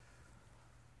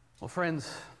Well,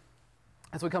 friends,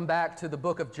 as we come back to the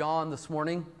book of John this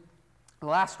morning,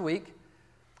 last week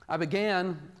I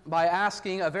began by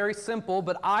asking a very simple,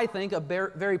 but I think a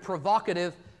very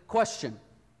provocative question.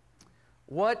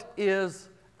 What is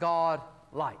God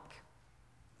like?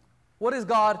 What is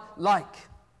God like?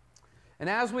 And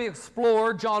as we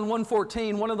explored John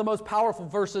 1:14, one of the most powerful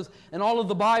verses in all of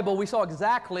the Bible, we saw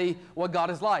exactly what God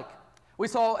is like. We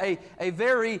saw a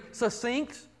very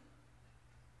succinct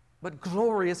but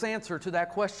glorious answer to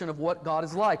that question of what God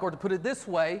is like. Or to put it this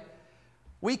way,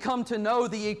 we come to know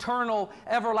the eternal,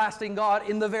 everlasting God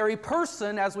in the very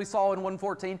person, as we saw in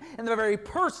 1:14, in the very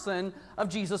person of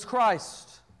Jesus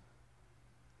Christ.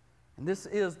 And this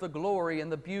is the glory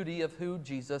and the beauty of who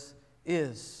Jesus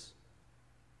is.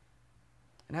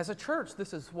 And as a church,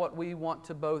 this is what we want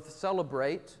to both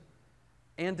celebrate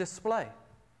and display.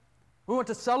 We want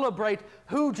to celebrate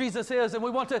who Jesus is, and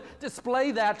we want to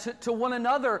display that to one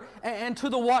another and to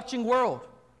the watching world.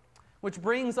 Which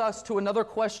brings us to another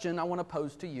question I want to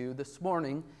pose to you this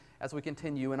morning as we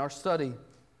continue in our study.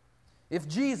 If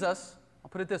Jesus, I'll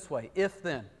put it this way,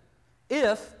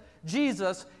 if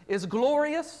Jesus is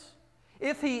glorious,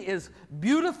 if He is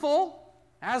beautiful,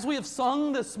 as we have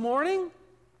sung this morning,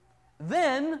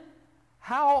 then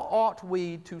how ought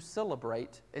we to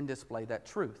celebrate and display that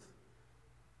truth?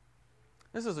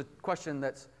 This is a question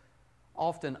that's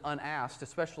often unasked,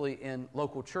 especially in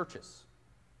local churches.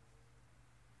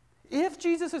 If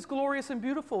Jesus is glorious and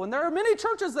beautiful, and there are many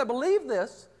churches that believe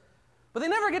this, but they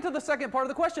never get to the second part of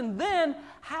the question, then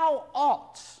how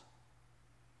ought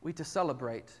we to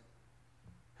celebrate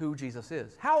who Jesus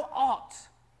is? How ought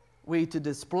we to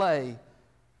display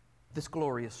this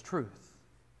glorious truth?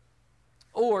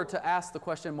 Or to ask the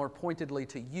question more pointedly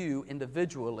to you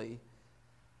individually,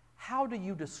 how do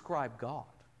you describe God?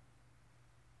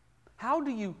 How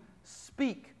do you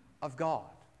speak of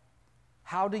God?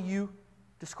 How do you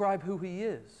describe who He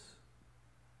is?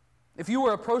 If you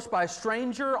were approached by a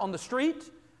stranger on the street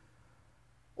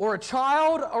or a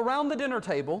child around the dinner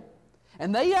table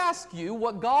and they ask you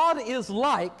what God is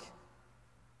like,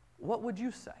 what would you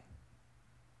say?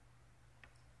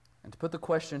 And to put the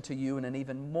question to you in an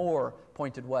even more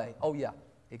pointed way, oh yeah,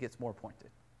 it gets more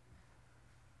pointed.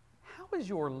 How is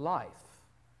your life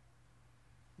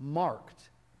marked,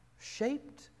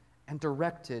 shaped, and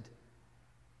directed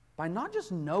by not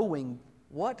just knowing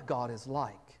what God is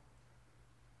like,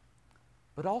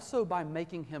 but also by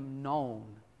making Him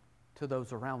known to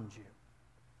those around you?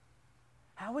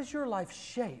 How is your life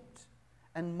shaped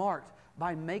and marked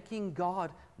by making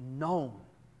God known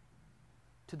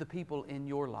to the people in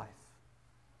your life?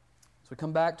 As we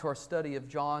come back to our study of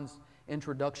John's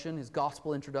introduction, his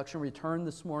gospel introduction, return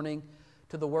this morning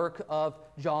to the work of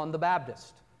John the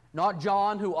Baptist. Not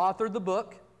John who authored the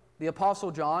book, the Apostle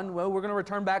John. Well, we're going to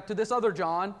return back to this other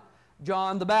John,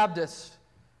 John the Baptist.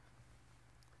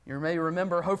 You may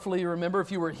remember, hopefully you remember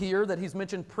if you were here, that he's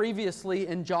mentioned previously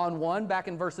in John 1, back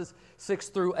in verses 6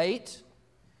 through 8. It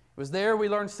was there we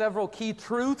learned several key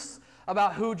truths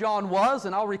about who John was,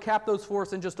 and I'll recap those for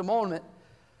us in just a moment.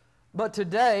 But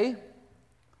today,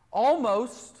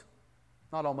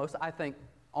 I think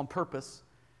on purpose,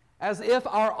 as if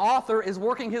our author is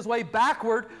working his way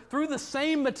backward through the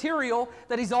same material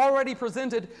that he's already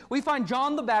presented, we find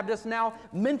John the Baptist now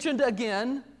mentioned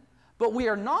again, but we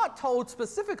are not told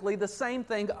specifically the same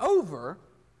thing over,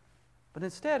 but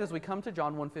instead, as we come to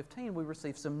John 1:15, we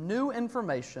receive some new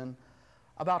information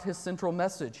about his central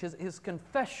message, his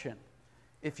confession,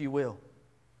 if you will.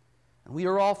 And we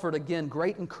are offered, again,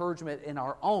 great encouragement in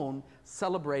our own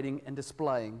celebrating and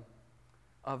displaying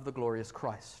of the glorious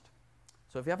Christ.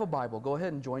 So if you have a Bible, go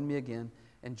ahead and join me again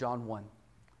in John 1.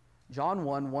 John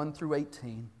 1, 1 through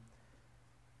 18,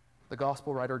 the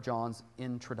gospel writer John's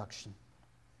introduction.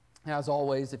 As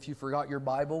always, if you forgot your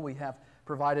Bible, we have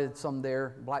provided some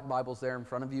there, black Bibles there in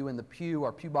front of you in the pew,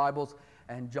 our pew Bibles,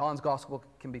 and John's gospel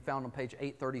can be found on page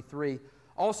 833.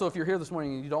 Also, if you're here this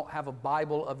morning and you don't have a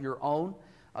Bible of your own,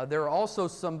 there are also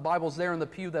some Bibles there in the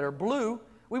pew that are blue.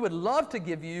 We would love to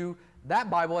give you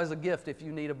that Bible as a gift if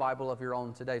you need a Bible of your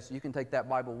own today. So you can take that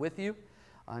Bible with you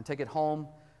and take it home,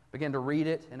 begin to read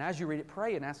it, and as you read it,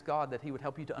 pray and ask God that He would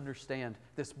help you to understand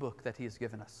this book that He has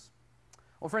given us.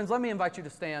 Well, friends, let me invite you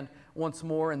to stand once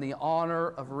more in the honor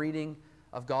of reading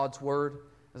of God's Word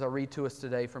as I read to us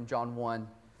today from John 1,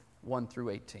 1 through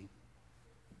 18.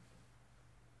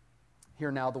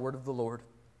 Hear now the word of the Lord.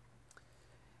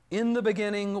 In the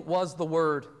beginning was the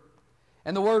Word,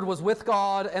 and the Word was with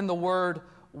God, and the Word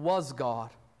was God.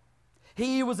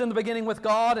 He was in the beginning with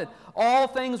God, and all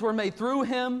things were made through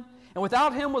Him, and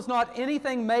without Him was not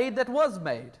anything made that was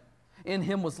made. In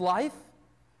Him was life,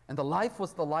 and the life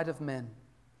was the light of men.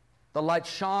 The light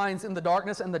shines in the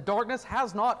darkness, and the darkness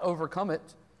has not overcome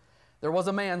it. There was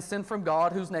a man sent from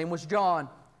God whose name was John.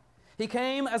 He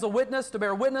came as a witness to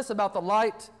bear witness about the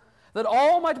light, that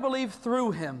all might believe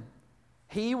through him.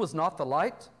 He was not the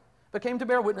light, but came to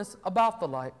bear witness about the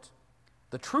light.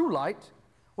 The true light,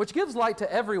 which gives light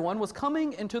to everyone, was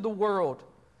coming into the world.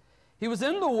 He was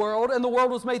in the world, and the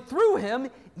world was made through him,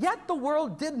 yet the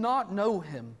world did not know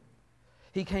him.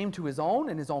 He came to his own,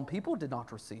 and his own people did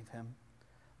not receive him.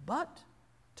 But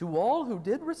to all who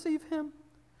did receive him,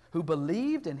 who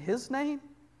believed in his name,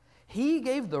 he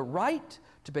gave the right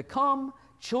to become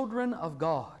children of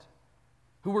God,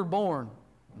 who were born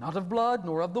not of blood,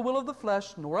 nor of the will of the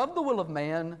flesh, nor of the will of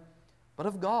man, but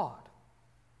of God.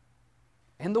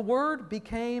 And the Word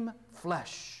became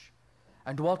flesh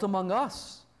and dwelt among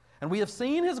us, and we have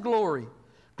seen his glory.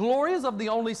 Glory is of the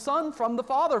only Son from the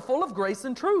Father, full of grace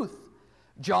and truth.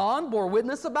 John bore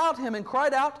witness about him and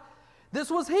cried out, "This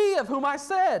was he of whom I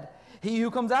said, 'He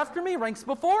who comes after me ranks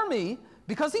before me,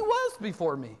 because he was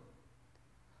before me.'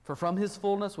 For from his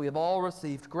fullness we have all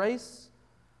received grace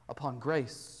upon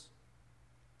grace.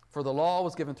 For the law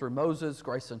was given through Moses,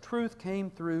 grace and truth came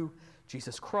through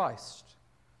Jesus Christ.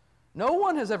 No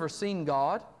one has ever seen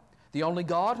God. The only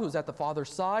God who is at the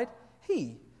Father's side,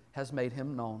 he has made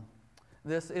him known."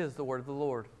 This is the word of the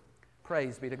Lord.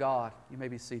 Praise be to God. You may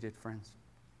be seated, friends.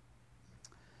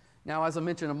 Now, as I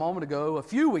mentioned a moment ago, a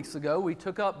few weeks ago, we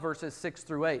took up verses 6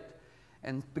 through 8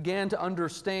 and began to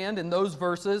understand in those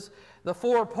verses the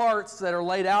four parts that are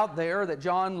laid out there that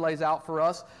John lays out for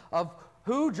us of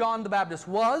who John the Baptist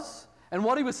was and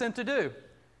what he was sent to do.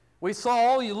 We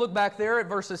saw, you look back there at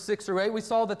verses 6 through 8, we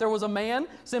saw that there was a man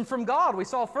sent from God. We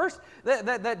saw first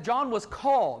that John was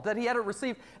called, that he had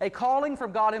received a calling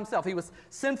from God himself. He was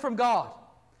sent from God.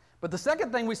 But the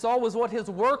second thing we saw was what his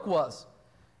work was.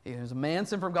 He was a man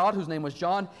sent from God whose name was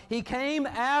John. He came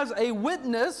as a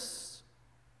witness.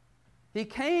 He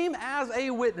came as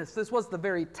a witness. This was the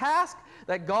very task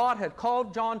that God had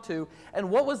called John to. And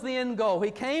what was the end goal?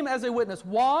 He came as a witness.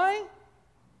 Why?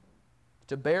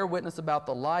 To bear witness about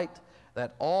the light,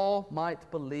 that all might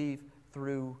believe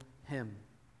through him.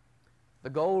 The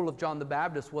goal of John the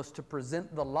Baptist was to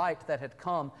present the light that had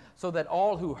come so that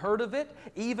all who heard of it,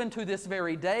 even to this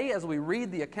very day, as we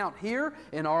read the account here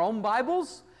in our own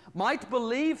Bibles, might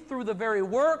believe through the very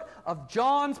work of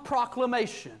John's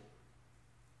proclamation.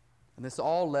 And this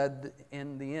all led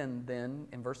in the end then,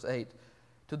 in verse 8,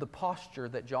 to the posture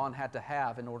that John had to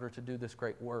have in order to do this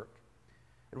great work.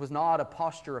 It was not a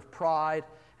posture of pride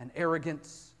and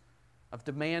arrogance, of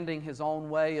demanding his own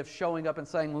way, of showing up and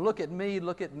saying, look at me,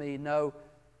 look at me. No,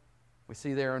 we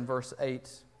see there in verse 8,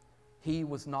 he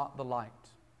was not the light,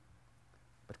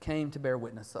 but came to bear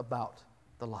witness about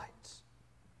the light.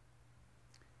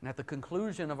 And at the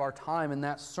conclusion of our time in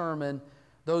that sermon,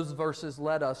 those verses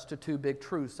led us to two big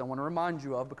truths I want to remind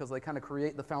you of because they kind of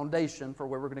create the foundation for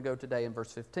where we're going to go today in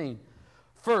verse 15.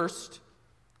 First,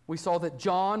 we saw that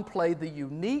John played the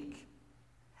unique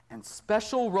and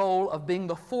special role of being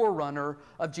the forerunner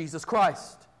of Jesus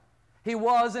Christ. He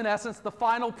was, in essence, the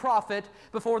final prophet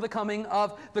before the coming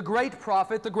of the great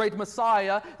prophet, the great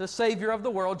Messiah, the Savior of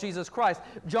the world, Jesus Christ.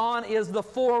 John is the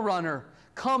forerunner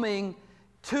coming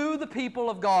to the people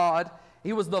of God.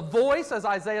 He was the voice, as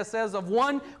Isaiah says, of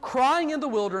one crying in the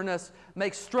wilderness,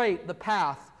 "Make straight the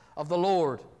path of the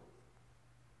Lord."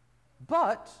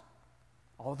 But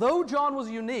although John was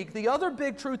unique, the other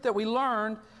big truth that we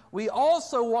learned, we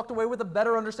also walked away with a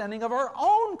better understanding of our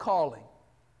own calling.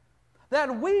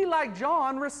 That we, like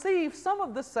John, receive some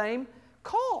of the same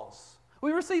calls.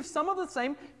 We receive some of the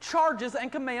same charges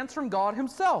and commands from God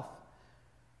himself.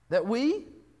 That we,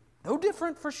 though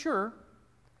different for sure,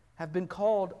 have been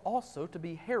called also to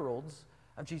be heralds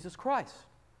of Jesus Christ.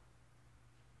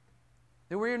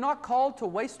 That we are not called to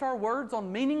waste our words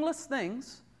on meaningless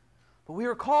things, but we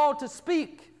are called to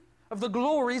speak of the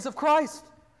glories of Christ.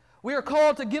 We are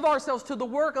called to give ourselves to the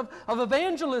work of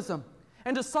evangelism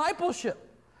and discipleship,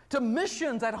 to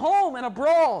missions at home and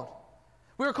abroad.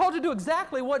 We are called to do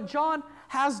exactly what John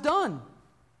has done.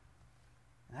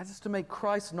 And that is to make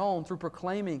Christ known through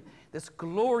proclaiming this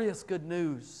glorious good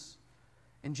news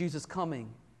in Jesus'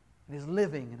 coming, and His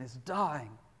living, and His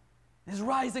dying, and His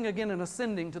rising again and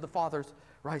ascending to the Father's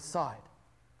right side.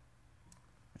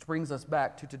 Which brings us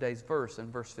back to today's verse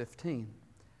in verse 15.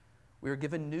 We are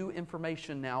given new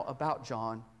information now about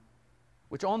John,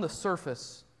 which on the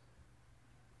surface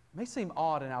may seem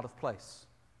odd and out of place.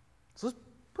 So let's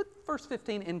put verse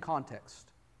 15 in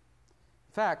context.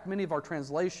 In fact, many of our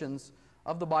translations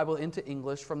of the Bible into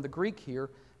English from the Greek here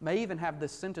may even have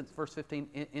this sentence, verse 15,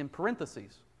 in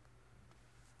parentheses.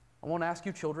 I want to ask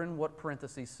you children what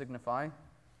parentheses signify.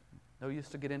 No use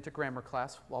to get into grammar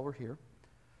class while we're here.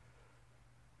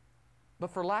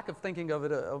 But for lack of thinking of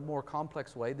it a more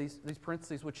complex way, these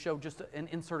parentheses would show just an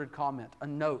inserted comment, a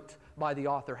note by the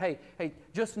author. Hey,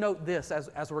 just note this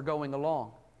as we're going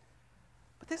along.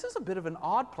 But this is a bit of an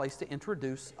odd place to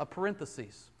introduce a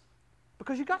parenthesis,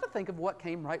 because you've got to think of what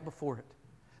came right before it.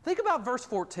 Think about verse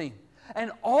 14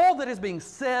 and all that is being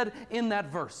said in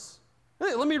that verse.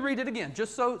 Let me read it again,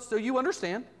 just so you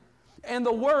understand. And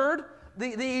the Word,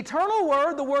 the eternal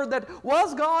Word, the Word that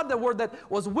was God, the Word that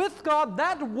was with God,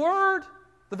 that Word,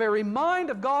 the very mind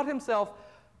of God Himself,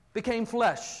 became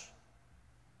flesh.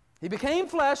 He became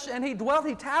flesh and He dwelt,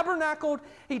 He tabernacled,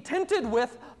 He tented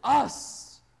with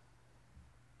us.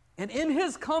 And in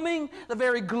His coming, the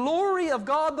very glory of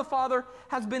God the Father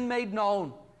has been made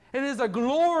known. It is a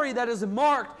glory that is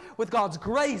marked with God's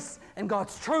grace and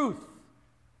God's truth.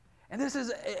 And this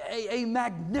is a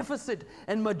magnificent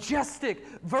and majestic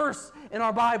verse in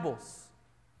our Bibles.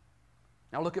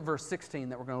 Now look at verse 16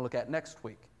 that we're going to look at next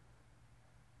week.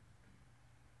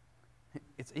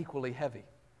 It's equally heavy.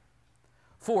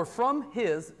 For from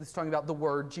His, this is talking about the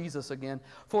Word, Jesus again,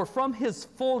 for from His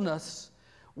fullness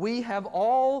we have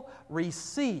all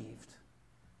received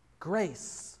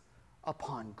grace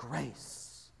upon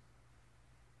grace.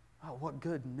 Oh, what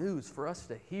good news for us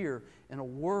to hear in a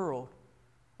world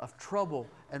of trouble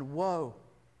and woe,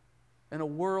 in a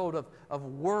world of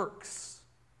works,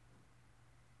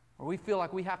 where we feel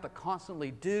like we have to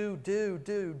constantly do,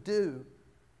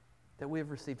 that we have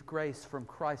received grace from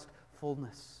Christ's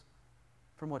fullness,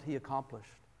 from what He accomplished.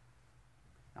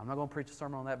 Now, I'm not going to preach a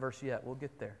sermon on that verse yet. We'll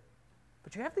get there.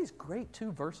 But you have these great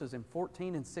two verses in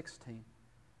 14 and 16.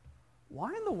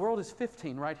 Why in the world is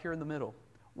 15 right here in the middle?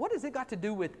 What has it got to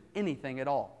do with anything at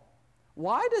all?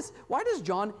 Why does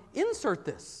John insert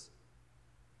this?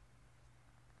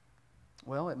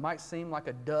 Well, it might seem like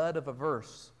a dud of a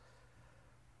verse.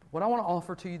 But what I want to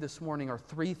offer to you this morning are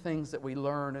three things that we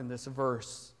learn in this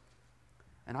verse.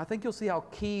 And I think you'll see how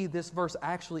key this verse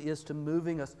actually is to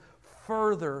moving us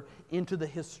further into the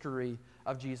history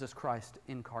of Jesus Christ's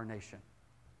incarnation.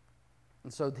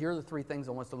 And so here are the three things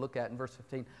I want us to look at in verse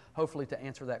 15, hopefully to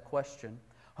answer that question.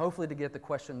 Hopefully to get the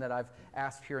question that I've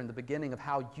asked here in the beginning of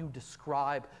how you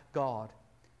describe God.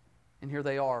 And here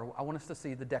they are. I want us to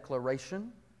see the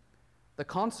declaration, the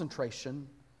concentration,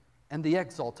 and the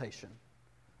exaltation.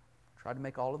 Try to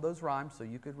make all of those rhyme so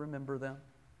you could remember them.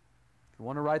 If you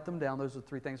want to write them down, those are the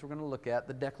three things we're going to look at.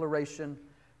 The declaration,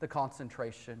 the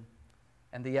concentration,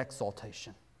 and the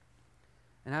exaltation.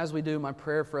 And as we do, my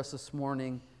prayer for us this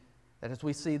morning, that as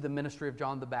we see the ministry of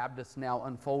John the Baptist now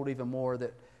unfold even more,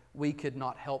 that we could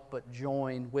not help but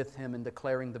join with him in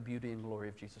declaring the beauty and glory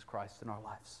of Jesus Christ in our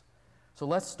lives. So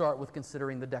let's start with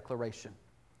considering the declaration.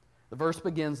 The verse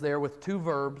begins there with two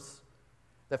verbs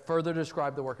that further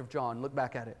describe the work of John. Look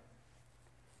back at it.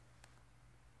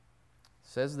 It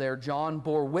says there, John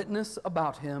bore witness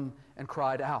about him and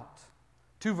cried out.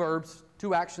 Two verbs,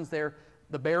 two actions there,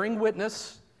 the bearing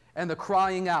witness and the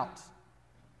crying out.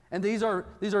 And these are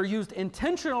used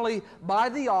intentionally by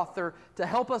the author to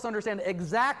help us understand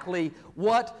exactly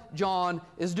what John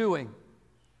is doing.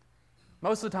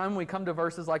 Most of the time when we come to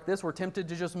verses like this, we're tempted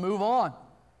to just move on.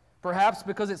 Perhaps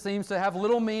because it seems to have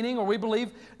little meaning, or we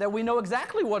believe that we know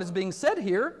exactly what is being said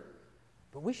here.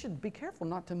 But we should be careful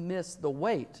not to miss the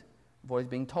weight of what is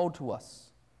being told to us.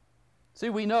 See,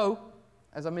 we know,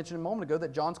 as I mentioned a moment ago,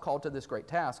 that John's called to this great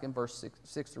task in verse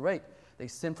 6 through 8. They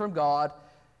sent from God.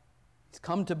 He's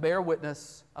come to bear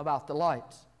witness about the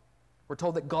light. We're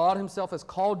told that God Himself has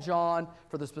called John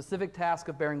for the specific task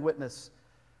of bearing witness.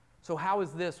 So how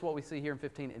is this, what we see here in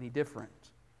 15, any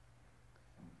different?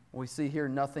 We see here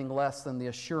nothing less than the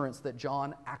assurance that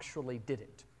John actually did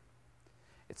it.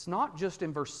 It's not just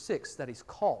in verse 6 that he's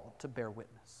called to bear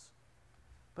witness.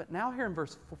 But now here in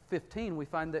verse 15 we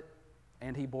find that,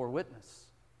 and he bore witness.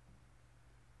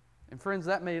 And friends,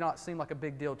 that may not seem like a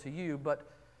big deal to you, but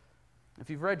if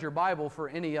you've read your Bible for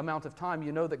any amount of time,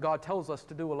 you know that God tells us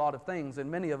to do a lot of things, and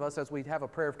many of us, as we have a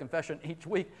prayer of confession each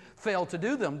week, fail to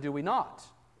do them, do we not?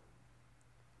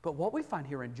 But what we find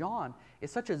here in John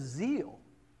is such a zeal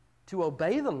to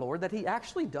obey the Lord that he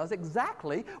actually does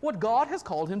exactly what God has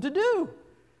called him to do.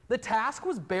 The task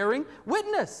was bearing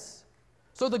witness.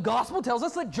 So the gospel tells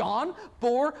us that John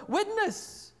bore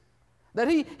witness, that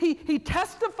he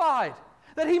testified,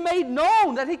 that he made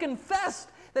known, that he confessed,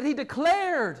 that he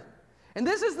declared. And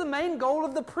this is the main goal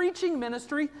of the preaching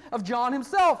ministry of John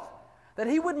himself, that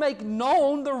he would make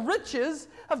known the riches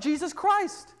of Jesus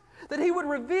Christ, that he would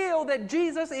reveal that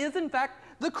Jesus is in fact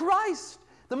the Christ,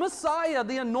 the Messiah,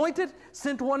 the anointed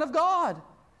sent one of God.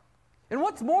 And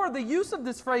what's more, the use of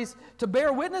this phrase, to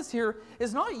bear witness here,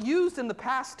 is not used in the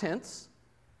past tense,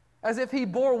 as if he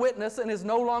bore witness and is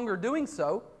no longer doing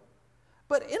so.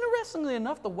 But interestingly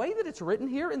enough, the way that it's written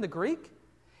here in the Greek,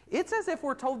 it's as if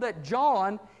we're told that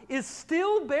John is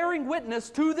still bearing witness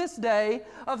to this day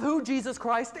of who Jesus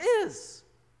Christ is.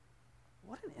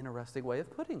 What an interesting way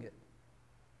of putting it.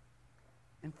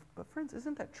 But friends,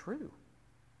 isn't that true?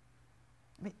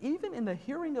 I mean, even in the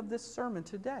hearing of this sermon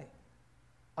today,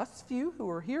 us few who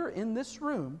are here in this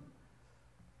room,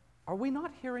 are we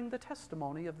not hearing the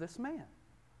testimony of this man?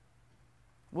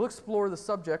 We'll explore the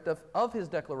subject of his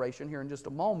declaration here in just a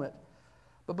moment.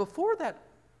 But before that,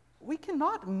 we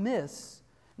cannot miss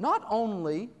not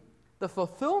only the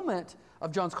fulfillment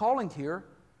of John's calling here,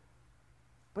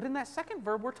 but in that second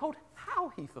verb, we're told how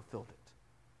he fulfilled it.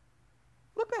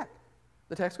 Look back.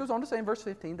 The text goes on to say in verse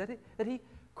 15 that he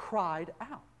cried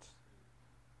out.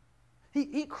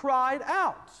 He cried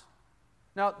out.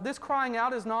 Now, this crying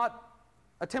out is not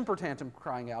a temper tantrum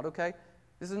crying out, okay?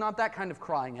 This is not that kind of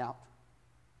crying out.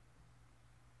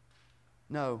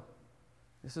 No,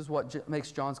 this is what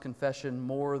makes John's confession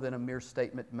more than a mere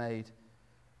statement made.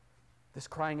 This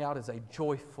crying out is a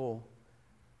joyful,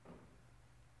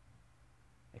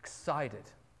 excited,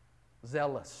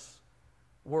 zealous,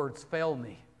 words fail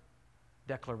me,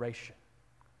 declaration.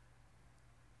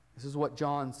 This is what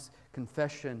John's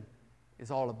confession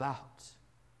is all about.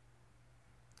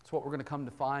 It's what we're going to come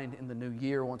to find in the new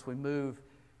year once we move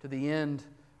to the end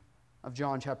of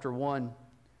John chapter 1.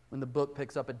 When the book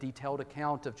picks up a detailed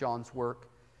account of John's work,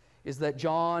 is that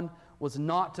John was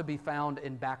not to be found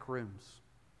in back rooms.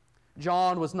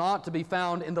 John was not to be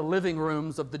found in the living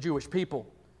rooms of the Jewish people.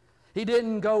 He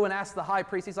didn't go and ask the high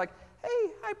priest. He's like,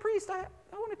 hey, high priest, I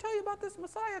want to tell you about this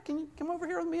Messiah. Can you come over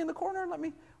here with me in the corner and let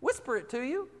me whisper it to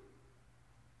you?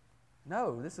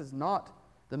 No, this is not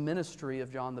the ministry of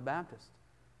John the Baptist.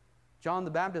 John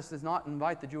the Baptist does not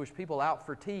invite the Jewish people out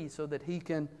for tea so that he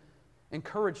can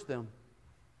encourage them.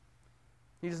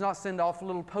 He does not send off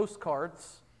little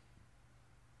postcards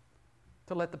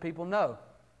to let the people know.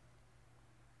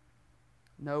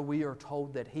 No, we are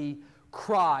told that he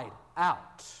cried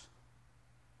out.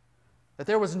 That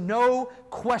there was no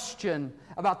question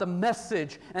about the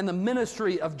message and the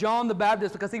ministry of John the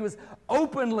Baptist because he was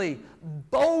openly,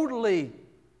 boldly,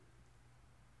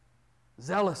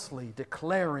 zealously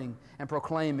declaring and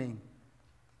proclaiming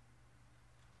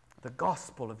the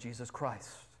gospel of Jesus Christ.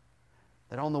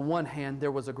 That on the one hand, there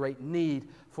was a great need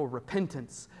for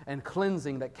repentance and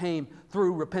cleansing that came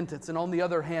through repentance. And on the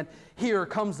other hand, here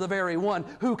comes the very one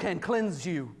who can cleanse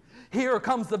you. Here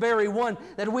comes the very one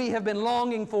that we have been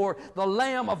longing for, the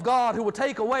Lamb of God who will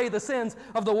take away the sins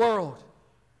of the world.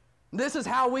 This is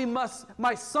how we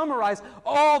might summarize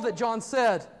all that John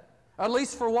said, at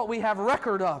least for what we have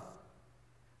record of.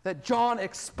 That John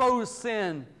exposed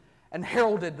sin and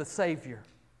heralded the Savior.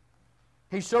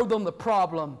 He showed them the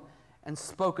problem and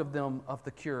spoke of them of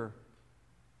the cure.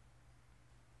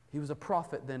 He was a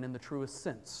prophet then in the truest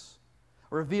sense,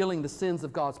 revealing the sins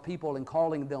of God's people and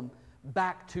calling them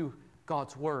back to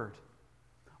God's Word.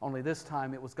 Only this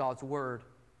time it was God's Word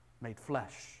made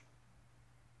flesh.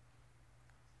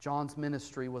 John's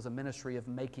ministry was a ministry of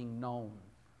making known.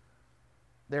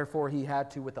 Therefore he had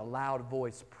to, with a loud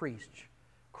voice, preach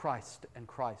Christ and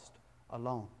Christ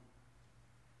alone.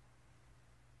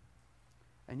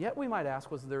 And yet we might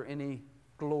ask, was there any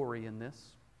glory in this?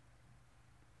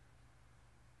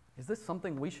 Is this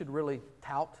something we should really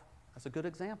tout as a good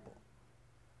example?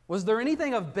 Was there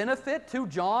anything of benefit to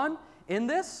John in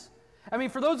this? I mean,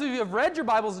 for those of you who have read your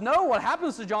Bibles, know what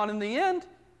happens to John in the end.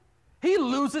 He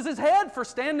loses his head for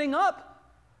standing up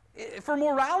for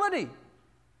morality,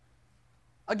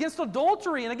 against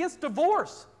adultery and against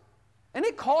divorce. And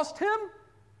it cost him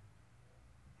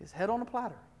his head on a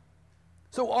platter.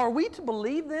 So are we to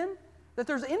believe then that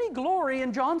there's any glory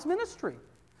in John's ministry?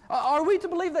 Are we to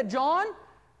believe that John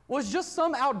was just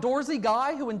some outdoorsy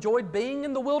guy who enjoyed being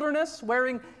in the wilderness,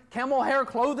 wearing camel hair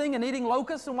clothing and eating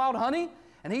locusts and wild honey?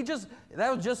 And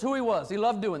that was just who he was. He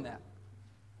loved doing that.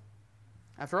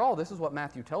 After all, this is what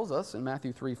Matthew tells us in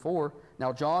Matthew 3:4.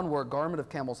 Now John wore a garment of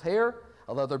camel's hair,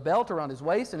 a leather belt around his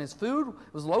waist, and his food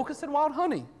was locusts and wild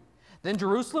honey. Then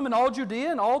Jerusalem and all Judea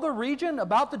and all the region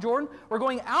about the Jordan were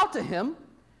going out to him,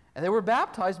 and they were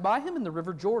baptized by him in the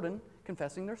river Jordan,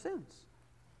 confessing their sins.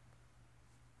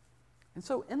 And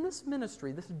so in this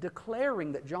ministry, this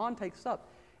declaring that John takes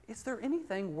up, is there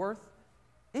anything worth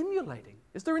emulating?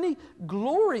 Is there any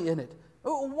glory in it?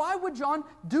 Why would John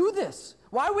do this?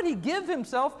 Why would he give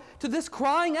himself to this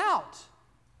crying out?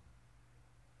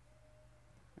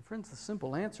 And friends, the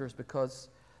simple answer is because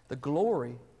the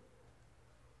glory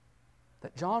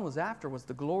that John was after was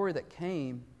the glory that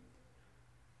came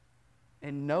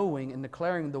in knowing and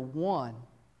declaring the one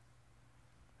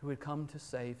who had come to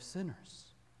save sinners.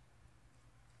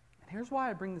 And here's why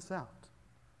I bring this out.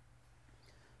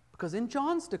 Because in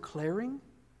John's declaring,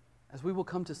 as we will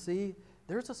come to see,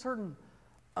 there's a certain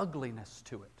ugliness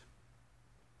to it.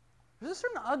 There's a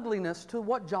certain ugliness to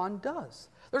what John does.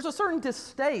 There's a certain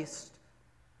distaste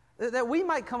that we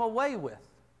might come away with.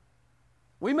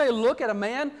 We may look at a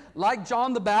man like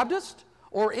John the Baptist,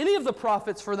 or any of the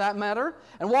prophets for that matter,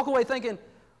 and walk away thinking,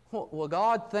 well,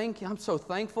 God, I'm so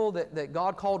thankful that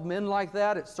God called men like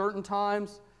that at certain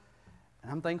times,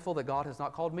 and I'm thankful that God has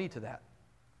not called me to that.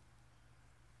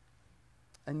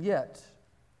 And yet,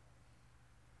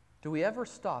 do we ever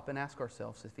stop and ask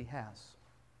ourselves if He has?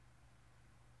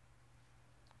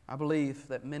 I believe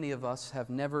that many of us have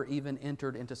never even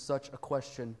entered into such a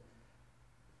question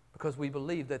because we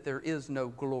believe that there is no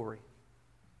glory,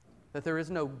 that there is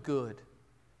no good,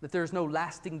 that there is no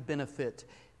lasting benefit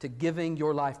to giving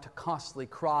your life to constantly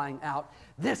crying out,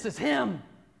 "This is Him!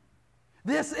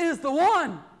 This is the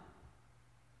one!"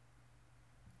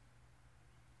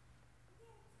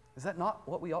 Is that not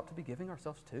what we ought to be giving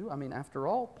ourselves to? I mean, after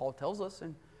all, Paul tells us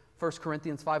in 1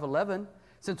 Corinthians 5:11,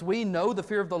 since we know the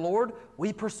fear of the Lord,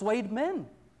 we persuade men.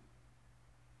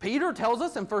 Peter tells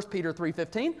us in 1 Peter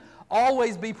 3:15,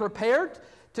 always be prepared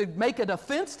to make a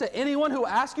defense to anyone who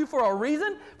asks you for a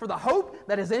reason for the hope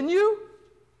that is in you.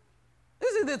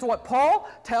 Isn't this what Paul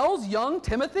tells young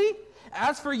Timothy?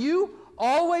 As for you,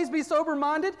 always be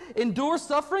sober-minded, endure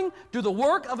suffering, do the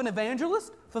work of an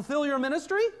evangelist, fulfill your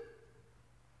ministry.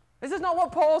 This is not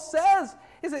what Paul says,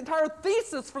 his entire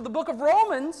thesis for the book of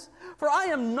Romans. For I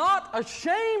am not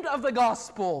ashamed of the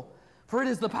gospel, for it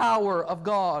is the power of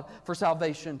God for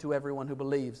salvation to everyone who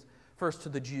believes, first to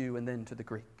the Jew and then to the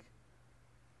Greek.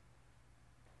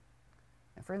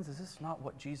 And friends, is this not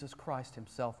what Jesus Christ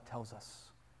Himself tells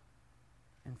us?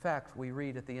 In fact, we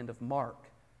read at the end of Mark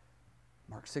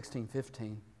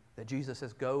 16:15, that Jesus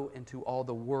says, "Go into all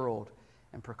the world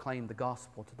and proclaim the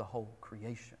gospel to the whole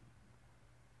creation."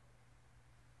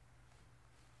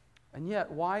 And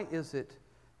yet, why is it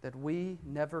that we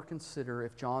never consider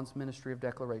if John's ministry of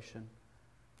declaration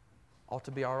ought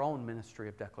to be our own ministry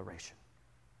of declaration?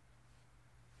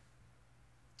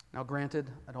 Now, granted,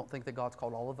 I don't think that God's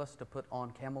called all of us to put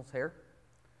on camel's hair,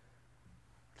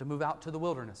 to move out to the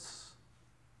wilderness.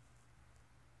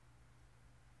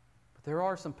 But there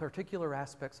are some particular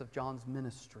aspects of John's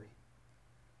ministry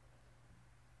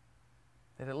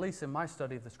that, at least in my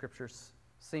study of the Scriptures,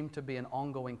 seem to be an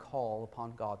ongoing call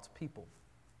upon God's people.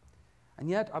 And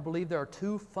yet, I believe there are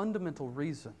two fundamental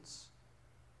reasons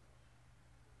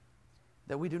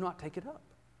that we do not take it up.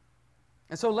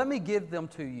 And so let me give them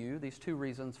to you, these two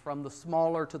reasons, from the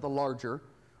smaller to the larger,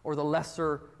 or the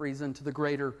lesser reason to the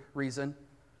greater reason,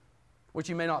 which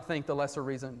you may not think the lesser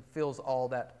reason feels all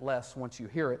that less once you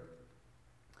hear it.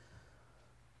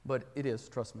 But it is,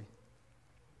 trust me.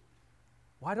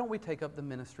 Why don't we take up the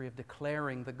ministry of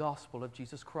declaring the gospel of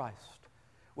Jesus Christ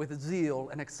with zeal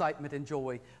and excitement and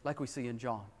joy like we see in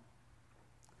John?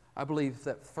 I believe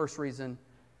that the first reason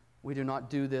we do not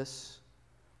do this,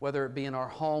 whether it be in our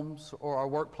homes or our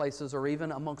workplaces or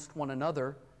even amongst one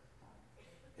another,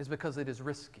 is because it is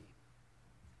risky.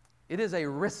 It is a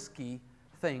risky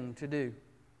thing to do.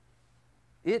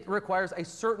 It requires a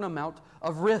certain amount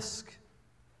of risk.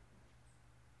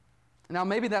 Now,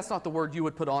 maybe that's not the word you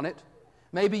would put on it.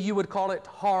 Maybe you would call it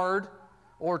hard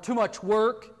or too much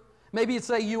work. Maybe you'd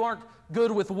say you aren't good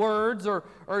with words, or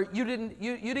you'd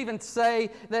even say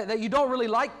that you don't really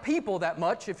like people that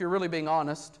much, if you're really being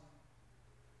honest.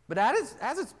 But at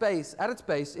its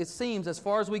base, it seems, as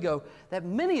far as we go, that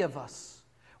many of us,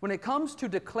 when it comes to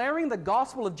declaring the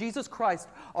gospel of Jesus Christ,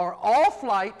 are all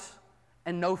flight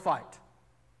and no fight.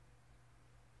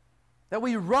 That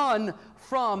we run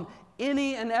from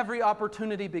any and every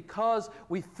opportunity because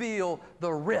we feel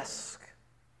the risk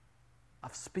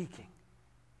of speaking.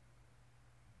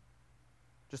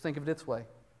 Just think of it this way.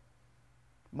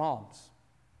 Moms,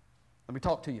 let me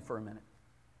talk to you for a minute.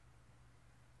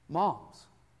 Moms,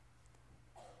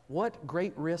 what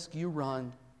great risk you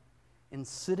run in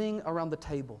sitting around the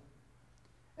table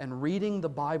and reading the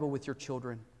Bible with your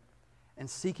children and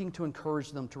seeking to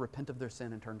encourage them to repent of their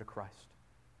sin and turn to Christ.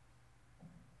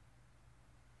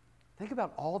 Think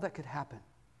about all that could happen.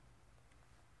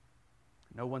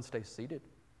 No one stays seated.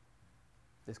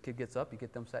 This kid gets up, you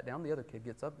get them sat down. The other kid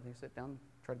gets up, and they sit down,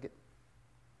 try to get...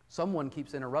 Someone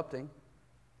keeps interrupting,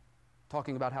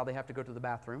 talking about how they have to go to the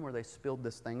bathroom or they spilled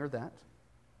this thing or that.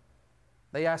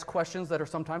 They ask questions that are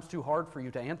sometimes too hard for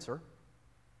you to answer.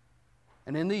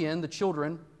 And in the end, the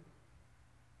children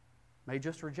may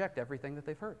just reject everything that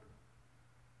they've heard.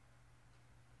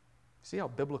 See how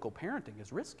biblical parenting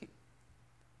is risky.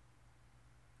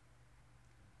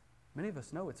 Many of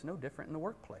us know it's no different in the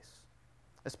workplace,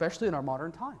 especially in our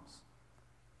modern times.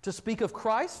 To speak of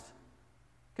Christ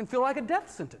can feel like a death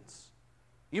sentence.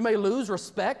 You may lose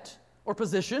respect or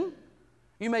position.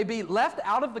 You may be left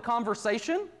out of the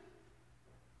conversation. You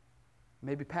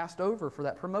may be passed over for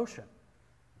that promotion.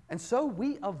 And so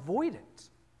we avoid it.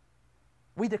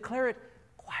 We declare it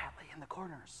quietly in the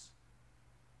corners.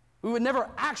 We would never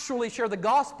actually share the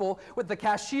gospel with the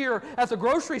cashier at the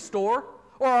grocery store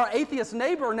or our atheist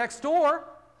neighbor next door,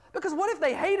 because what if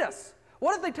they hate us?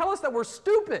 What if they tell us that we're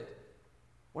stupid?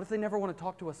 What if they never want to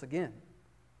talk to us again?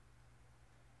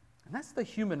 And that's the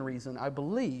human reason I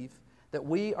believe that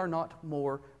we are not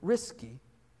more risky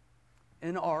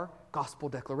in our gospel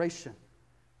declaration.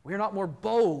 We are not more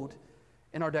bold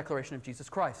in our declaration of Jesus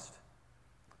Christ.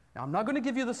 Now, I'm not going to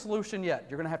give you the solution yet.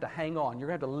 You're going to have to hang on. You're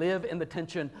going to have to live in the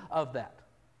tension of that.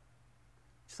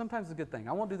 Sometimes it's a good thing.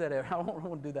 I won't do that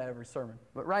every sermon.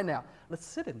 But right now, let's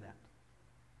sit in that.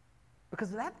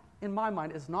 Because that, in my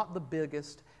mind, is not the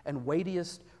biggest and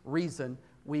weightiest reason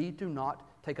we do not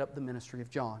take up the ministry of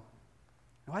John.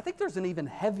 Now, I think there's an even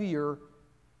heavier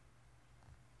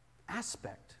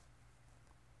aspect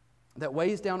that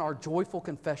weighs down our joyful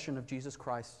confession of Jesus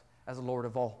Christ as the Lord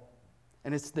of all.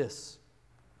 And it's this.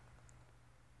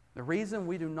 The reason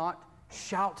we do not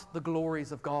shout the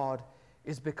glories of God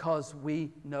is because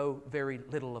we know very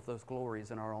little of those glories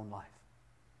in our own life.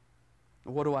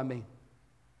 What do I mean?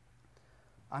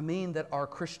 I mean that our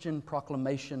Christian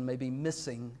proclamation may be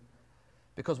missing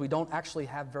because we don't actually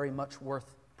have very much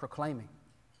worth proclaiming.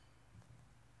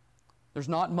 There's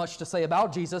not much to say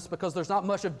about Jesus because there's not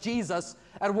much of Jesus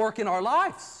at work in our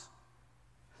lives.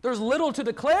 There's little to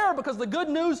declare because the good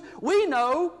news we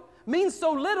know means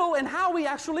so little in how we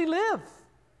actually live.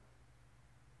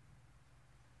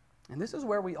 And this is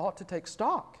where we ought to take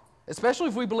stock, especially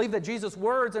if we believe that Jesus'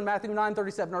 words in Matthew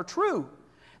 9:37 are true,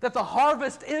 that the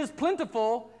harvest is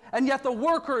plentiful and yet the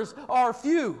workers are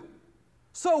few.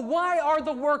 So why are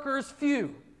the workers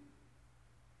few?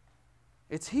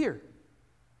 It's here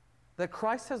that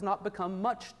Christ has not become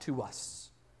much to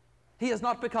us. He has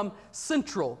not become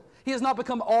central. He has not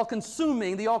become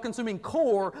all-consuming, the all-consuming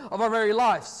core of our very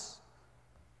lives.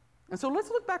 And so let's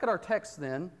look back at our text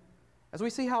then, as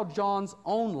we see how John's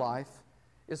own life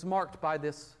is marked by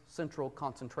this central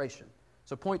concentration.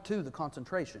 So point 2, the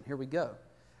concentration. Here we go.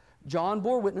 John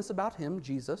bore witness about him,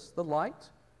 Jesus, the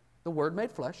light, the Word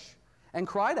made flesh, and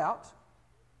cried out.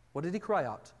 What did he cry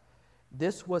out?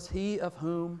 This was he of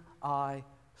whom I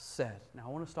said. Now I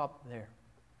want to stop there,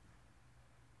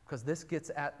 because this gets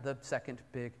at the second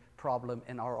big problem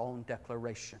in our own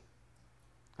declaration.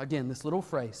 Again, this little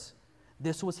phrase,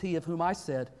 this was he of whom I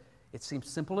said, it seems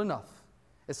simple enough.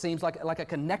 It seems like a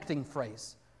connecting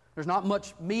phrase. There's not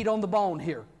much meat on the bone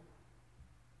here.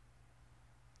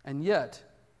 And yet,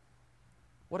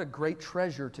 what a great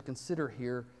treasure to consider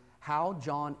here, how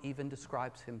John even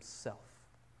describes himself.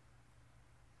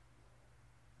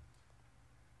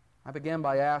 I began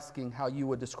by asking how you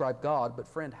would describe God, but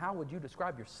friend, how would you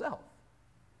describe yourself?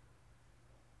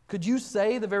 Could you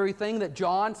say the very thing that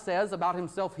John says about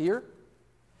himself here?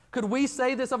 Could we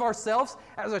say this of ourselves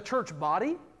as a church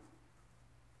body?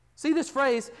 See this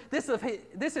phrase, this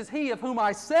is he of whom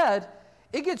I said,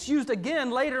 it gets used again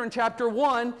later in chapter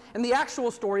 1 in the actual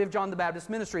story of John the Baptist's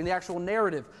ministry, in the actual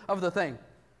narrative of the thing.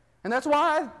 And that's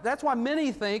why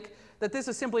many think that this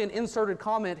is simply an inserted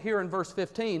comment here in verse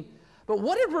 15. But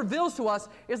what it reveals to us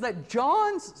is that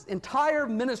John's entire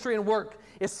ministry and work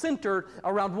is centered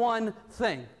around one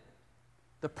thing: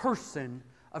 the person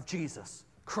of Jesus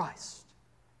Christ.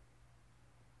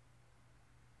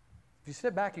 If you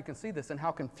step back, you can see this and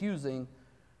how confusing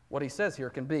what he says here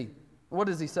can be. What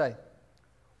does he say?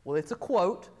 Well, it's a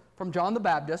quote from John the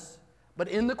Baptist, but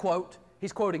in the quote,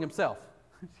 he's quoting himself.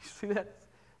 You see that?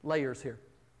 Layers here.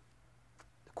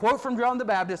 The quote from John the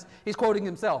Baptist, he's quoting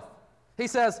himself. He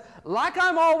says, like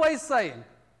I'm always saying,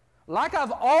 like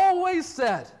I've always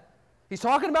said. He's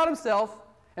talking about himself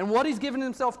and what he's given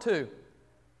himself to.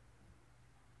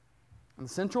 And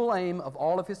the central aim of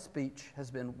all of his speech has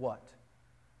been what?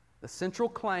 The central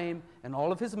claim in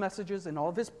all of his messages, in all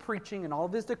of his preaching, in all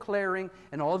of his declaring,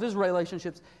 in all of his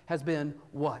relationships has been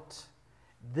what?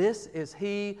 This is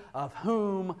he of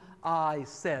whom I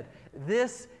said.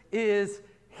 This is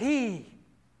he.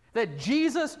 That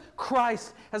Jesus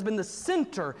Christ has been the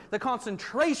center, the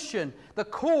concentration, the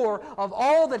core of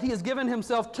all that he has given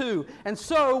himself to. And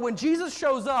so when Jesus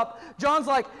shows up, John's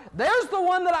like, there's the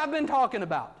one that I've been talking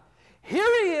about.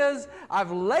 Here he is.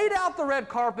 I've laid out the red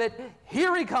carpet.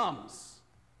 Here he comes.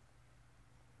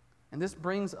 And this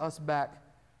brings us back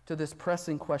to this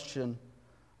pressing question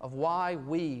of why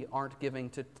we aren't giving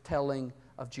to telling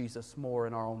of Jesus more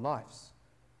in our own lives.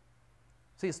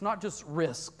 See, it's not just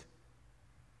risk,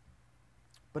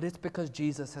 but it's because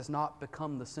Jesus has not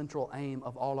become the central aim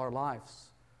of all our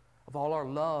lives, of all our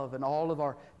love and all of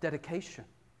our dedication.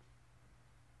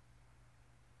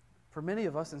 For many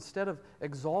of us, instead of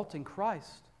exalting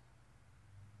Christ,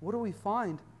 what do we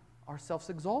find ourselves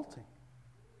exalting?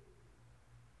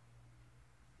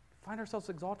 We find ourselves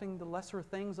exalting the lesser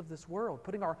things of this world,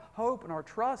 putting our hope and our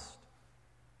trust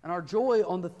and our joy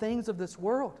on the things of this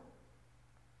world.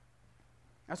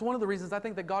 That's one of the reasons I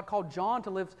think that God called John to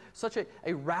live such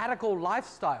a radical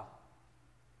lifestyle.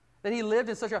 That he lived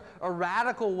in such a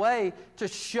radical way to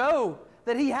show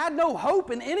that he had no hope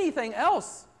in anything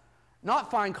else.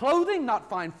 Not find clothing, not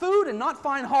find food, and not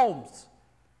find homes.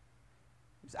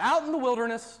 He was out in the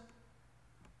wilderness,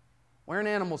 wearing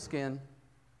animal skin,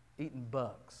 eating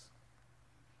bugs.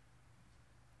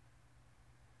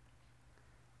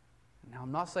 Now,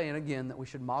 I'm not saying again that we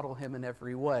should model him in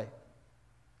every way.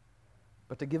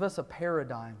 But to give us a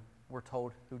paradigm, we're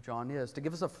told who John is. To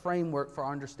give us a framework for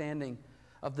our understanding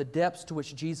of the depths to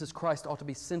which Jesus Christ ought to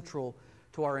be central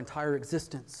to our entire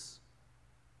existence.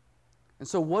 And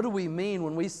so what do we mean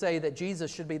when we say that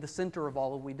Jesus should be the center of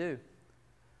all that we do?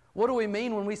 What do we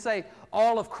mean when we say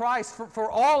all of Christ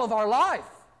for all of our life?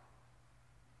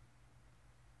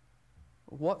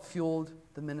 What fueled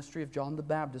the ministry of John the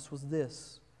Baptist was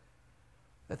this: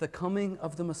 that the coming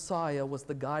of the Messiah was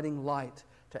the guiding light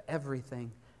to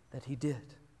everything that he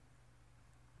did.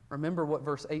 Remember what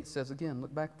verse 8 says again.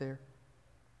 Look back there.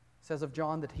 It says of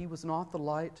John that he was not the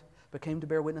light, but came to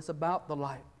bear witness about the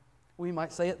light. We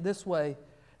might say it this way: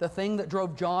 the thing that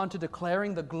drove John to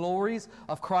declaring the glories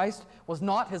of Christ was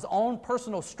not his own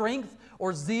personal strength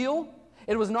or zeal.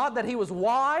 It was not that he was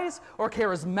wise or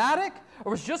charismatic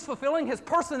or was just fulfilling his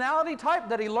personality type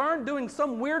that he learned doing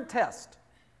some weird test.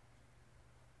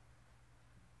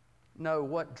 No,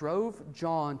 what drove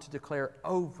John to declare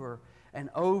over and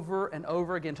over and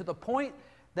over again, to the point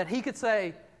that he could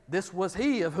say, "This was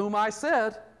he of whom I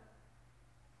said."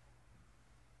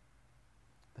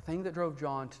 The thing that drove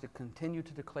John to continue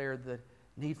to declare the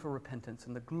need for repentance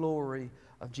and the glory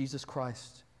of Jesus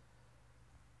Christ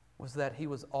was that he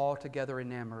was altogether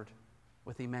enamored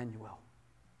with Emmanuel.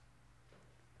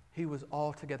 He was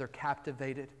altogether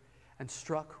captivated and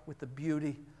struck with the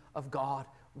beauty of God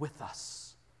with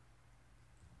us.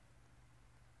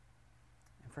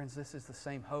 And friends, this is the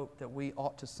same hope that we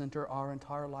ought to center our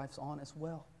entire lives on as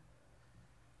well.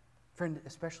 Friend,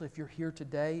 especially if you're here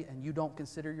today and you don't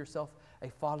consider yourself a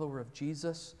follower of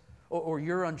Jesus, or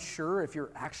you're unsure if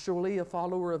you're actually a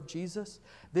follower of Jesus,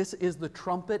 this is the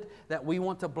trumpet that we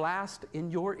want to blast in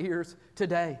your ears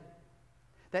today.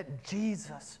 That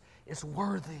Jesus is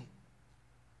worthy.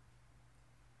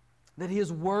 That he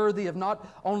is worthy of not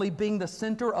only being the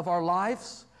center of our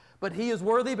lives, but he is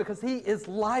worthy because he is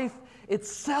life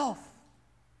itself.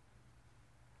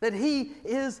 That he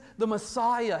is the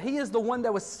Messiah. He is the one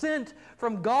that was sent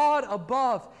from God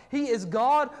above. He is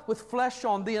God with flesh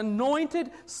on, the anointed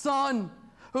Son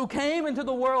who came into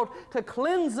the world to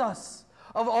cleanse us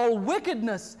of all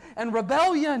wickedness and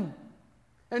rebellion.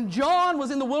 And John was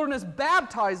in the wilderness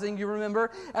baptizing, you remember,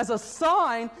 as a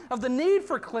sign of the need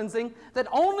for cleansing that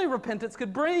only repentance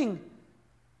could bring.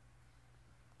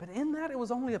 But in that, it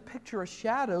was only a picture, a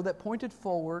shadow that pointed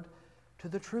forward to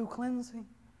the true cleansing.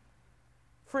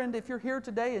 Friend, if you're here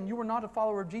today and you are not a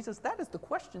follower of Jesus, that is the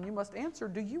question you must answer.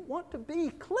 Do you want to be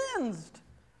cleansed?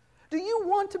 Do you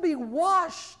want to be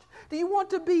washed? Do you want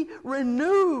to be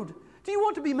renewed? Do you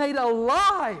want to be made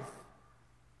alive?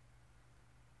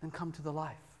 Then come to the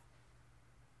life.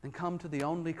 Then come to the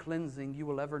only cleansing you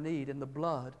will ever need in the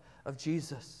blood of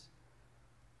Jesus.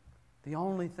 The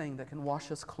only thing that can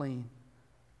wash us clean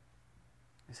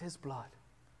is his blood.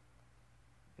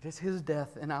 It is his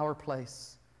death in our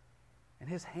place, and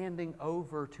his handing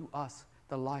over to us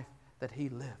the life that he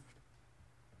lived.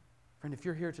 Friend, if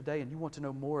you're here today and you want to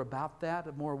know more about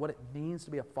that, more what it means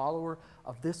to be a follower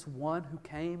of this one who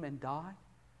came and died,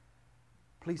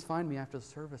 please find me after the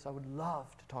service. I would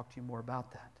love to talk to you more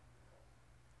about that.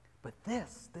 But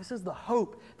this is the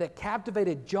hope that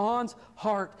captivated John's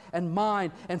heart and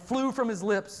mind and flew from his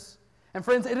lips. And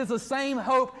friends, it is the same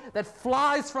hope that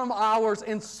flies from ours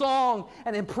in song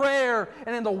and in prayer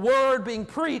and in the word being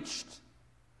preached.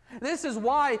 This is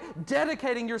why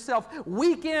dedicating yourself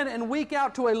week in and week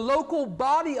out to a local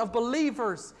body of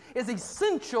believers is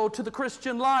essential to the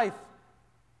Christian life.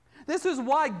 This is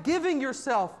why giving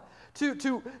yourself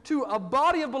to a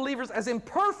body of believers, as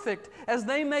imperfect as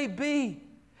they may be,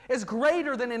 is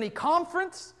greater than any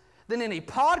conference, than any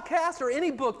podcast, or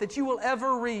any book that you will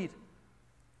ever read.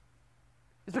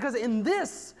 It's because in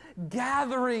this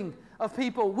gathering of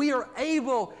people, we are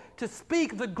able to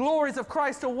speak the glories of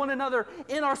Christ to one another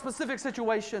in our specific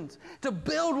situations, to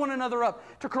build one another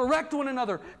up, to correct one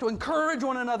another, to encourage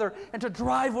one another, and to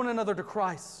drive one another to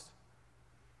Christ.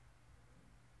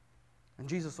 And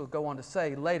Jesus will go on to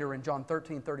say later in John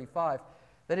 13:35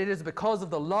 that it is because of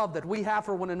the love that we have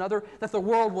for one another that the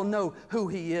world will know who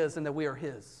He is and that we are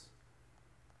His.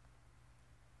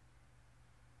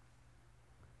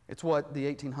 It's what the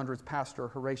 1800s pastor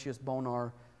Horatius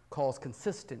Bonar calls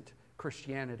consistent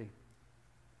Christianity.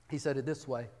 He said it this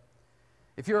way: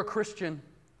 if you're a Christian,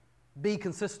 be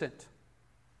consistent.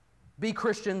 Be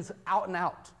Christians out and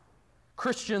out.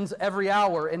 Christians every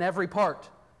hour in every part.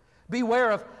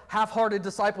 Beware of half-hearted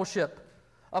discipleship,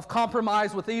 of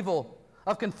compromise with evil,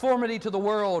 of conformity to the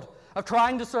world, of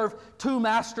trying to serve two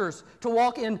masters, to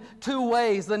walk in two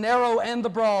ways, the narrow and the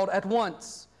broad, at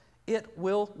once. It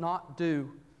will not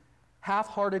do.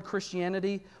 Half-hearted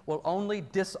Christianity will only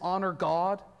dishonor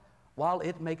God while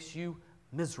it makes you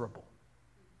miserable.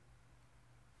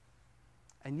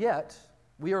 And yet,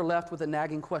 we are left with a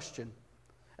nagging question,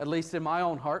 at least in my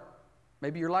own heart.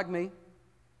 Maybe you're like me.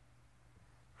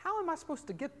 How am I supposed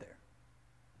to get there?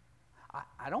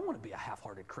 I don't want to be a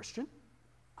half-hearted Christian.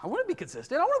 I want to be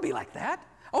consistent. I want to be like that.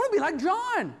 I want to be like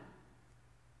John.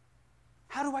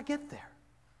 How do I get there?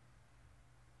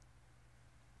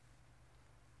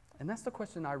 And that's the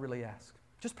question I really ask,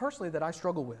 just personally, that I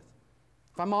struggle with.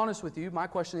 If I'm honest with you, my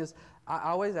question is, I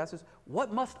always ask this: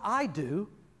 what must I do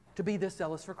to be this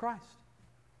zealous for Christ?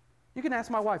 You can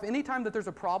ask my wife. Anytime that there's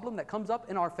a problem that comes up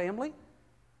in our family,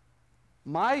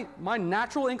 my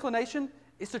natural inclination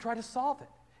is to try to solve it.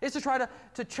 It's to try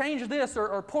to change this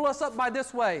or pull us up by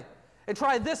this way and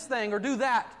try this thing or do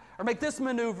that or make this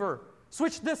maneuver,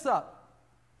 switch this up.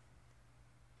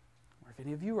 Or if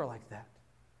any of you are like that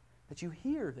you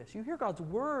hear this, you hear God's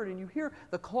Word and you hear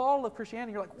the call of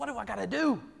Christianity, you're like, what do I got to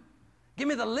do? Give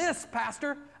me the list,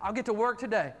 Pastor. I'll get to work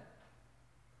today.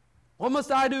 What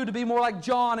must I do to be more like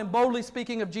John and boldly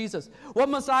speaking of Jesus? What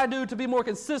must I do to be more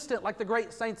consistent like the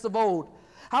great saints of old?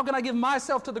 How can I give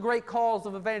myself to the great cause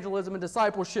of evangelism and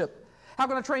discipleship? How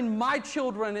can I train my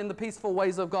children in the peaceful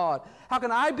ways of God? How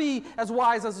can I be as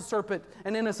wise as a serpent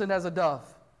and innocent as a dove?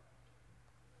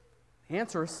 The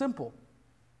answer is simple,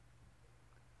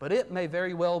 but it may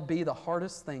very well be the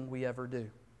hardest thing we ever do.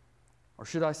 Or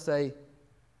should I say,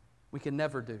 we can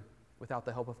never do without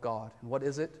the help of God. And what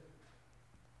is it?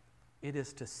 It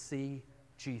is to see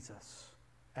Jesus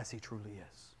as He truly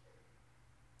is.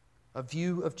 A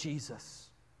view of Jesus,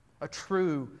 a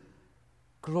true,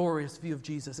 glorious view of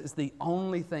Jesus, is the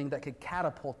only thing that could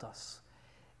catapult us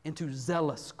into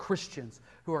zealous Christians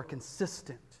who are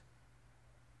consistent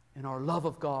in our love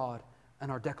of God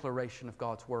and our declaration of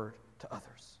God's Word to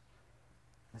others.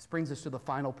 This brings us to the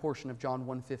final portion of John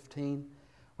 1:15.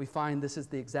 We find this is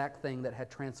the exact thing that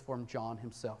had transformed John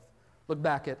himself. Look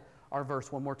back at our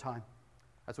verse one more time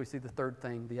as we see the third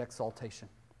thing, the exaltation.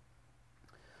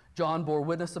 John bore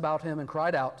witness about Him and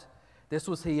cried out, "This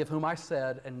was He of whom I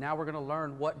said," and now we're going to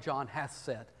learn what John has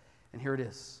said. And here it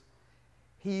is: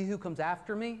 "He who comes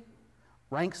after me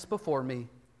ranks before me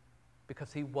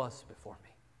because He was before me."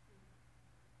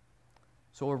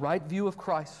 So a right view of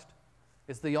Christ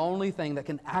is the only thing that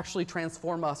can actually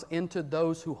transform us into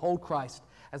those who hold Christ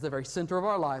as the very center of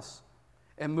our lives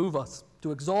and move us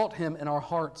to exalt Him in our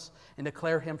hearts and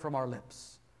declare Him from our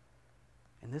lips.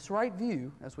 And this right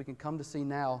view, as we can come to see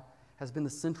now, has been the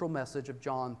central message of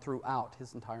John throughout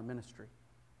his entire ministry.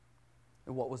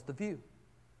 And what was the view?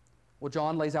 Well,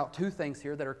 John lays out two things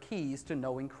here that are keys to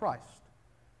knowing Christ.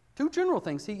 Two general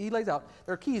things he lays out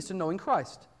that are keys to knowing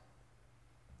Christ.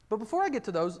 But before I get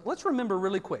to those, let's remember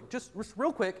really quick, just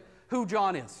real quick, who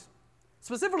John is.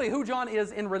 Specifically, who John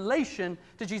is in relation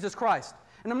to Jesus Christ.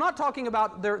 And I'm not talking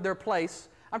about their place.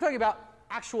 I'm talking about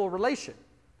actual relation.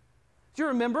 Do you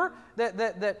remember that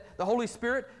the Holy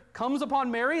Spirit comes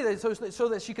upon Mary so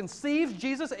that she conceives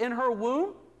Jesus in her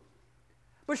womb?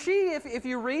 But she, if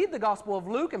you read the Gospel of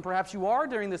Luke, and perhaps you are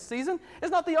during this season,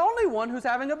 is not the only one who's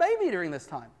having a baby during this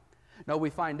time. No, we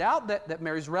find out that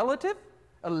Mary's relative,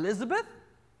 Elizabeth,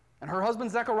 and her husband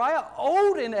Zechariah,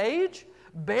 old in age,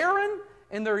 barren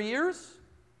in their years,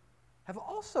 have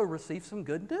also received some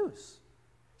good news.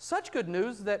 Such good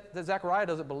news that Zechariah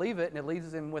doesn't believe it, and it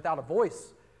leaves him without a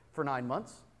voice for 9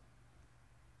 months.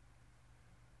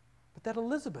 But that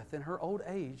Elizabeth, in her old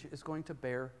age, is going to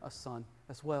bear a son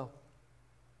as well.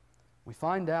 We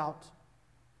find out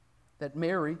that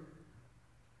Mary,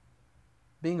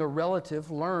 being a relative,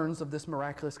 learns of this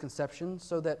miraculous conception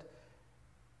so that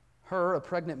her, a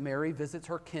pregnant Mary, visits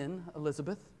her kin,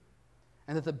 Elizabeth,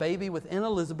 and that the baby within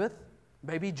Elizabeth,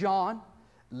 baby John,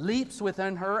 leaps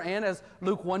within her and, as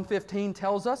Luke 1:15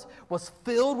 tells us, was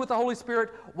filled with the Holy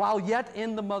Spirit while yet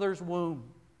in the mother's womb.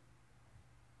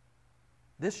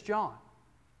 This John,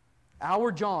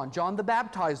 our John, John the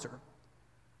Baptizer,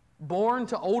 born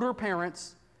to older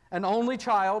parents, an only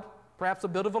child, perhaps a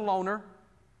bit of a loner,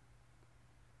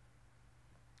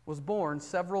 was born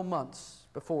several months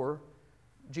before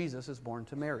Jesus is born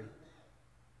to Mary.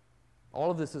 All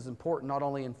of this is important not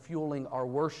only in fueling our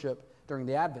worship during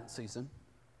the Advent season,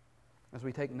 as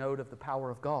we take note of the power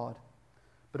of God,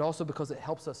 but also because it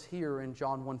helps us here in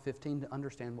John 1:15 to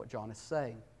understand what John is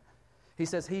saying. He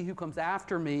says, "He who comes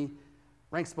after me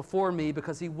ranks before me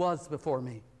because he was before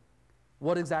me."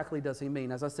 What exactly does he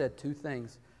mean? As I said, two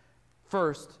things.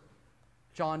 First,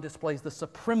 John displays the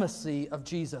supremacy of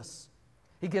Jesus.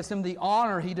 He gives him the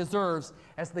honor he deserves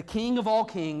as the King of all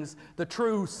kings, the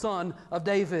true Son of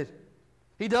David.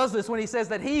 He does this when he says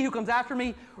that he who comes after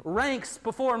me ranks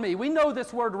before me. We know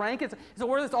this word rank. It's a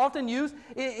word that's often used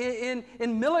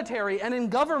in military and in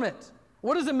government.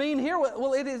 What does it mean here?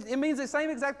 Well, it means the same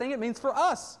exact thing it means for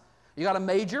us. You got a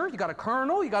major, you got a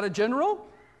colonel, you got a general.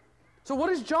 So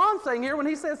what is John saying here when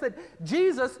he says that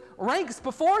Jesus ranks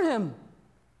before him?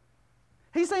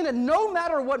 He's saying that no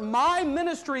matter what my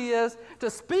ministry is,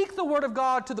 to speak the word of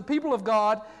God to the people of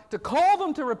God, to call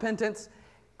them to repentance,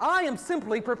 I am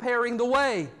simply preparing the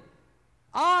way.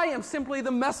 I am simply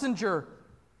the messenger.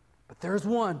 But there's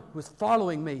one who is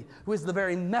following me, who is the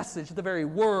very message, the very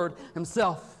word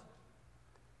himself.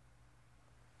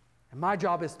 And my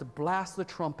job is to blast the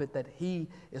trumpet that he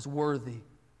is worthy.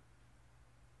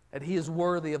 That he is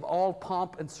worthy of all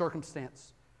pomp and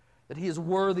circumstance. That he is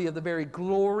worthy of the very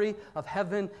glory of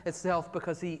heaven itself,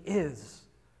 because he is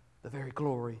the very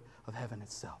glory of heaven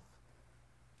itself.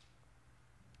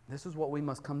 This is what we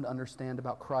must come to understand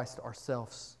about Christ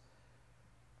ourselves.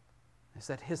 Is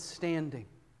that his standing,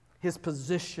 his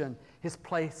position, his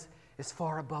place is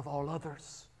far above all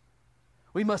others.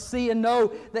 We must see and know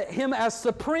that him as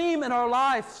supreme in our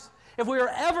lives, if we are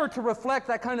ever to reflect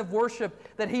that kind of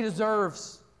worship that he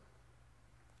deserves.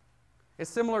 It's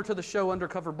similar to the show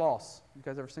Undercover Boss. You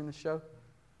guys ever seen this show?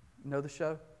 You know the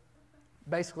show?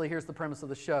 Basically, here's the premise of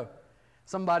the show.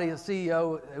 Somebody, a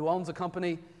CEO who owns a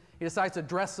company, he decides to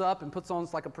dress up and puts on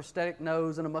like a prosthetic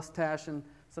nose and a mustache and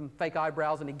some fake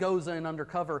eyebrows, and he goes in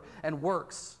undercover and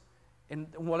works in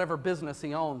whatever business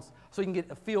he owns so he can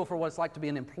get a feel for what it's like to be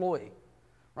an employee.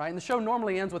 Right? And the show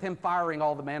normally ends with him firing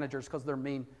all the managers because they're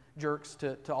mean jerks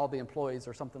to all the employees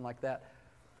or something like that.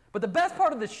 But the best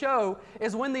part of the show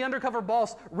is when the undercover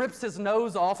boss rips his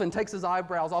nose off and takes his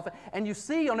eyebrows off, and you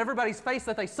see on everybody's face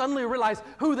that they suddenly realize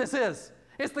who this is.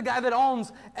 It's the guy that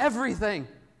owns everything.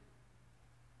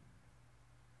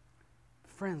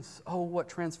 Friends, oh, what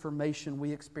transformation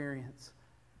we experience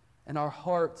in our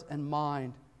heart and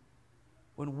mind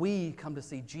when we come to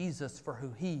see Jesus for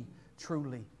who he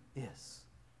truly is.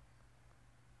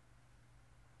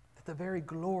 That the very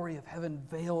glory of heaven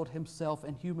veiled himself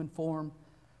in human form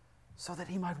so that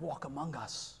he might walk among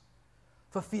us,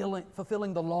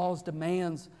 fulfilling the law's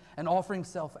demands and offering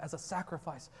himself as a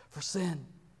sacrifice for sin.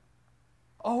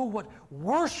 Oh, what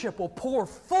worship will pour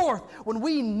forth when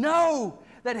we know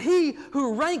that he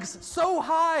who ranks so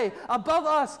high above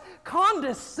us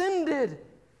condescended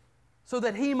so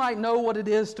that he might know what it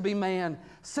is to be man,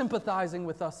 sympathizing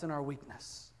with us in our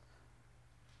weakness.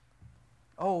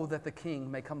 Oh, that the King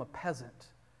may come a peasant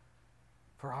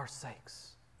for our sakes.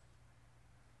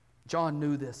 John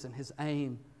knew this, and his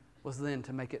aim was then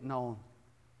to make it known.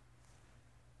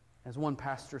 As one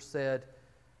pastor said,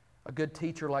 a good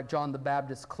teacher like John the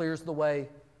Baptist clears the way,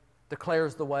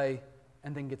 declares the way,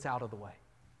 and then gets out of the way.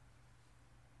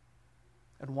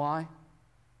 And why?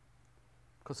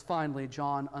 Because finally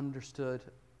John understood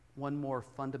one more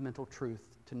fundamental truth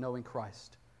to knowing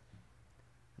Christ.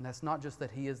 And that's not just that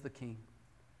he is the King,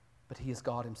 but he is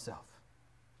God himself.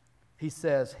 He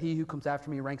says, "He who comes after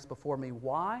me ranks before me."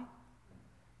 Why?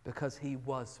 Because he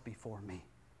was before me.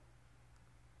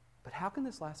 But how can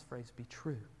this last phrase be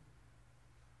true?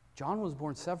 John was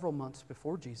born several months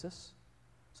before Jesus.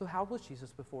 So how was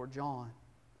Jesus before John?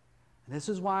 And this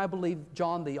is why I believe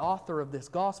John, the author of this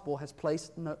gospel, has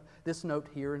placed this note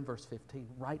here in verse 15,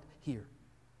 right here,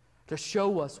 to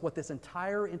show us what this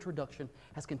entire introduction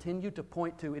has continued to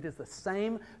point to. It is the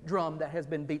same drum that has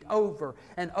been beat over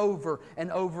and over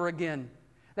and over again.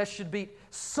 That should beat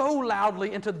so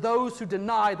loudly into those who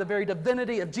deny the very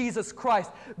divinity of Jesus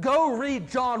Christ. Go read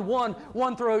John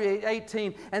 1 through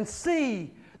 18, and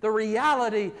see the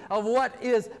reality of what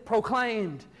is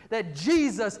proclaimed, that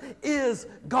Jesus is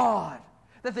God.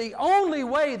 That the only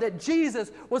way that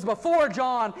Jesus was before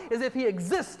John is if he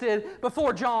existed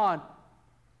before John.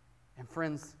 And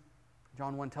friends,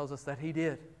 John 1 tells us that he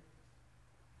did.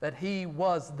 That he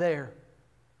was there.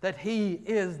 That he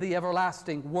is the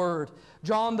everlasting Word.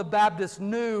 John the Baptist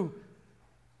knew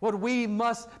what we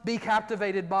must be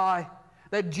captivated by.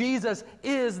 That Jesus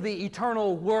is the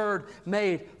eternal Word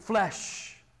made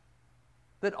flesh.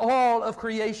 That all of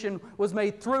creation was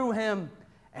made through Him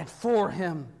and for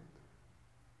Him.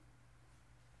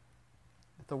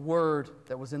 The Word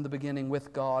that was in the beginning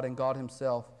with God and God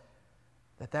Himself,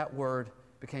 that Word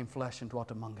became flesh and dwelt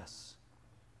among us.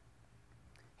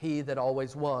 He that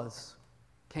always was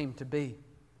came to be.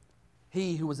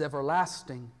 He who was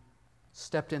everlasting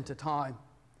stepped into time.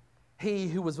 He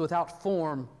who was without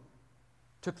form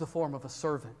took the form of a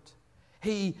servant.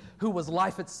 He who was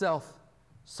life itself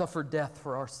suffered death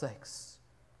for our sakes.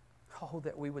 Oh,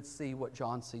 that we would see what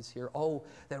John sees here. Oh,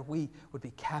 that we would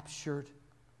be captured.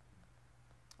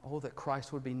 Oh, that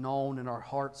Christ would be known in our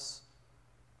hearts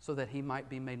so that He might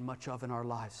be made much of in our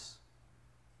lives.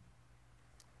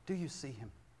 Do you see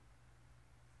Him?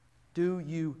 Do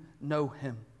you know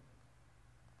Him?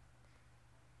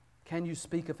 Can you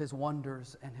speak of His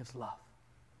wonders and His love?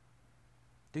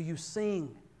 Do you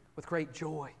sing with great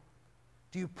joy?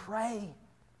 Do you pray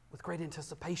with great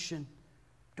anticipation?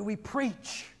 Do we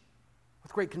preach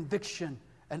with great conviction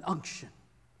and unction?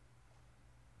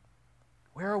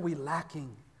 Where are we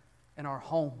lacking in our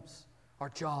homes, our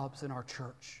jobs, and our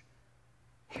church?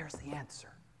 Here's the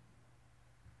answer.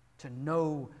 To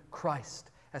know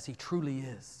Christ as He truly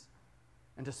is,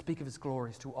 and to speak of His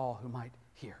glories to all who might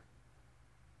hear.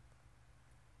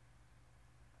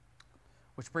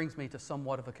 Which brings me to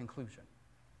somewhat of a conclusion.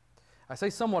 I say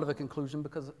somewhat of a conclusion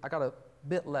because I got a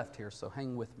bit left here, so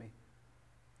hang with me.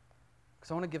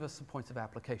 Because I want to give us some points of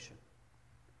application.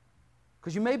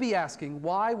 Because you may be asking,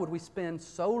 why would we spend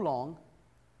so long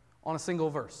on a single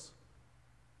verse?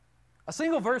 A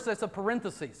single verse that's a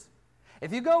parenthesis.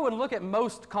 If you go and look at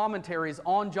most commentaries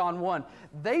on John 1,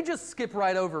 they just skip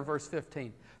right over verse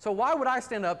 15. So why would I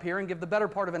stand up here and give the better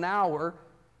part of an hour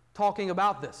talking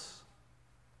about this?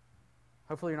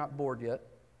 Hopefully you're not bored yet.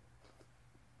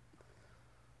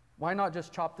 Why not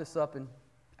just chop this up and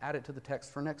add it to the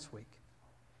text for next week?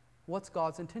 What's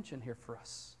God's intention here for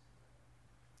us?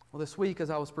 Well, this week as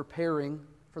I was preparing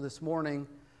for this morning,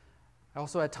 I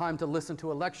also had time to listen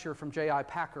to a lecture from J.I.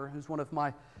 Packer, who's one of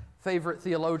my favorite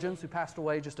theologians who passed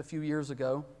away just a few years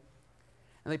ago.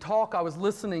 And the talk I was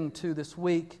listening to this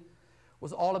week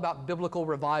was all about biblical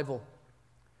revival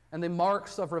and the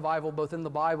marks of revival both in the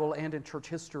Bible and in church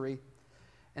history.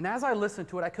 And as I listened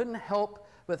to it, I couldn't help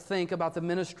but think about the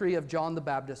ministry of John the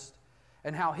Baptist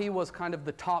and how he was kind of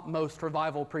the topmost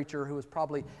revival preacher who has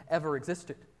probably ever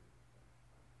existed.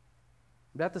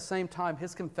 But at the same time,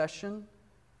 his confession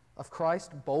of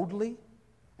Christ boldly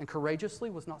and courageously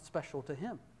was not special to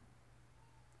him.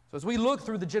 So as we look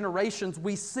through the generations,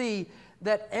 we see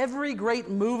that every great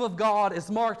move of God is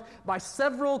marked by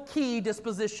several key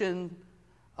dispositions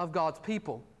of God's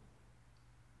people.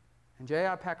 And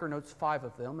J.I. Packer notes 5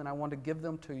 of them, and I want to give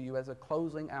them to you as a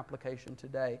closing application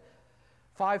today.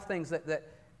 5 things that,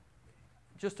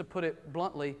 just to put it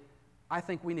bluntly, I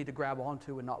think we need to grab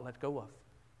onto and not let go of.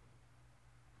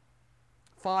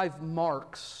 5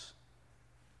 marks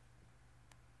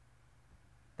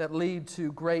that lead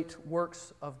to great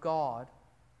works of God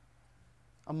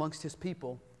amongst His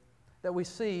people that we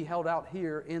see held out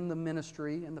here in the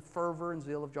ministry and the fervor and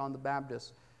zeal of John the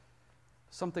Baptist.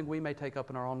 Something we may take up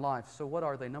in our own life. So what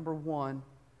are they? Number 1,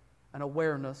 an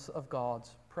awareness of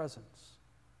God's presence.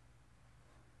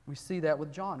 We see that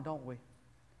with John, don't we?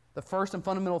 The first and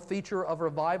fundamental feature of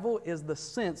revival is the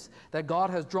sense that God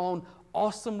has drawn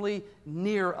awesomely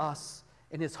near us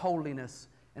in His holiness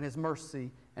and His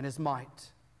mercy and His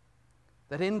might.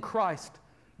 That in Christ,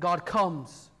 God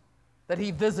comes, that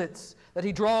He visits, that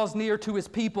He draws near to His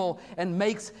people and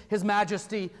makes His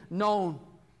majesty known.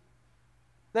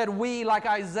 That we, like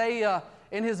Isaiah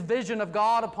in his vision of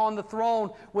God upon the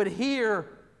throne, would hear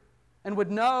and would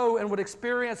know and would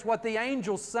experience what the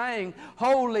angels sang,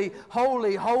 "Holy,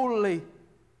 holy, holy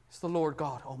is the Lord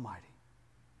God Almighty."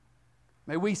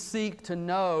 May we seek to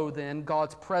know then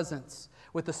God's presence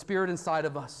with the Spirit inside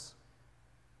of us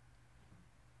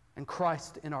and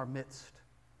Christ in our midst.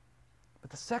 But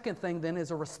the second thing then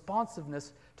is a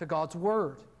responsiveness to God's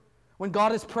Word. When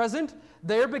God is present,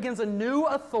 there begins a new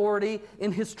authority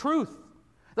in His truth.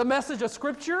 The message of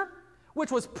Scripture,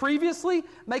 which was previously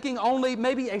making only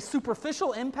maybe a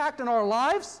superficial impact in our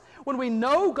lives, When we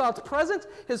know God's presence,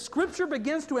 His Scripture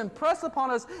begins to impress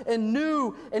upon us in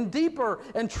new and deeper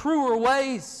and truer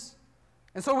ways.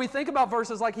 And so we think about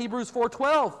verses like Hebrews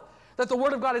 4:12, that the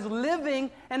Word of God is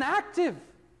living and active.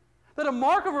 That a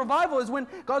mark of revival is when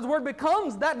God's Word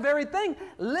becomes that very thing,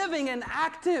 living and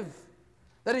active.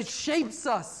 That it shapes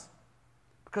us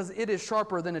because it is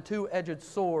sharper than a two-edged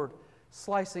sword,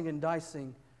 slicing and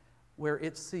dicing where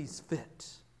it sees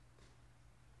fit.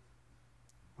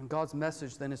 When God's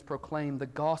message then is proclaimed, the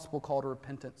gospel call to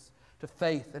repentance, to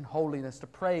faith and holiness, to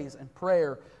praise and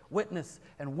prayer, witness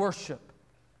and worship,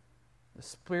 the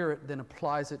Spirit then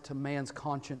applies it to man's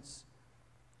conscience.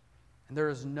 And there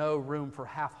is no room for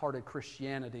half-hearted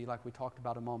Christianity like we talked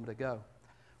about a moment ago,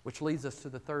 which leads us to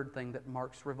the third thing that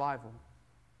marks revival.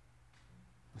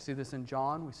 We see this in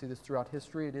John. We see this throughout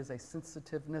history. It is a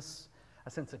sensitiveness,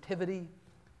 a sensitivity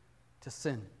to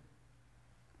sin.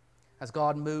 As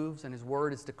God moves and His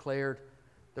Word is declared,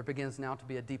 there begins now to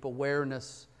be a deep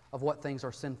awareness of what things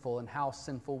are sinful and how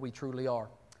sinful we truly are.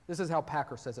 This is how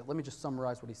Packer says it. Let me just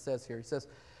summarize what he says here. He says,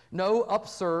 "No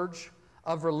upsurge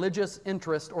of religious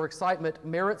interest or excitement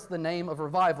merits the name of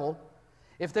revival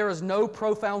if there is no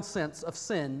profound sense of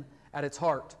sin at its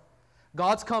heart.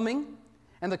 God's coming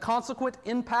and the consequent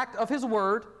impact of His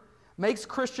Word makes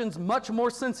Christians much more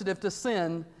sensitive to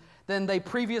sin than they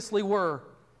previously were.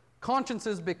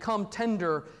 Consciences become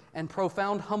tender and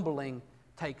profound humbling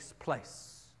takes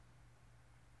place."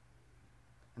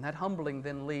 And that humbling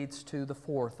then leads to the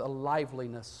fourth, a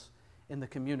liveliness in the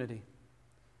community.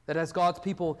 That as God's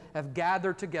people have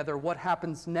gathered together, what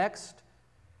happens next?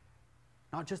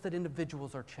 Not just that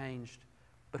individuals are changed,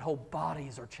 but whole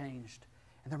bodies are changed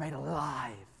and they're made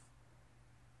alive.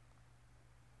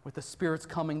 With the Spirit's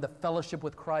coming, the fellowship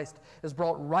with Christ is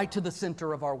brought right to the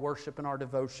center of our worship and our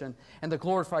devotion. And the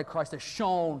glorified Christ is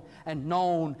shown and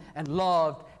known and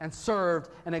loved and served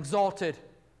and exalted.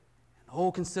 And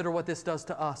oh, consider what this does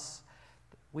to us.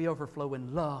 We overflow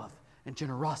in love and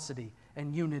generosity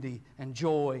and unity and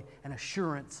joy and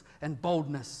assurance and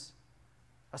boldness.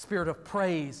 A spirit of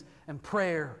praise and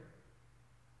prayer.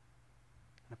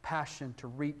 And a passion to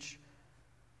reach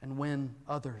and win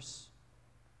others.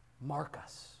 Mark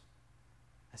us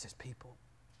as His people.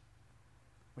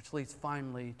 Which leads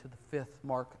finally to the fifth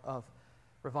mark of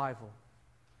revival.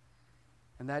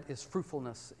 And that is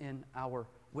fruitfulness in our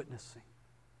witnessing.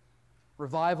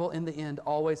 Revival in the end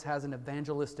always has an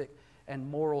evangelistic and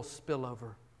moral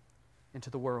spillover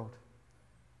into the world.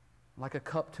 Like a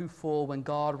cup too full, when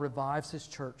God revives His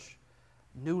church,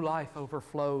 new life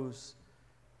overflows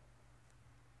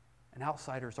and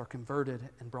outsiders are converted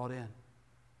and brought in.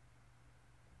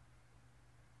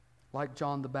 Like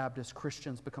John the Baptist,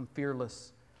 Christians become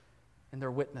fearless in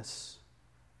their witness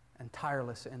and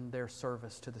tireless in their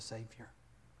service to the Savior.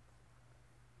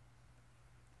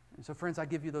 And so, friends, I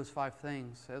give you those 5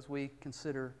 things as we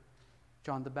consider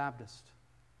John the Baptist.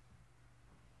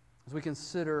 As we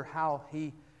consider how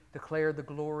he declared the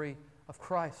glory of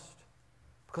Christ.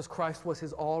 Because Christ was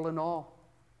his all in all.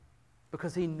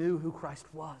 Because he knew who Christ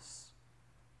was.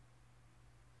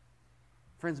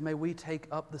 Friends, may we take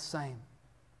up the same.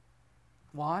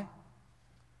 Why?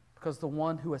 Because the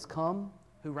one who has come,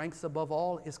 who ranks above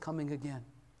all, is coming again.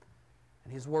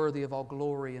 And He's worthy of all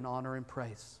glory and honor and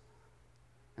praise.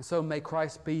 And so may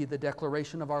Christ be the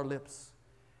declaration of our lips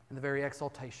and the very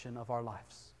exaltation of our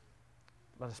lives.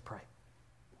 Let us pray.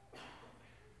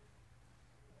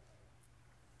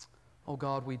 Oh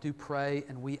God, we do pray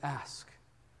and we ask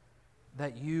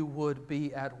that You would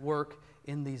be at work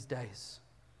in these days.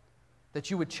 That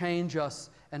You would change us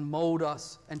and mold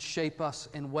us and shape us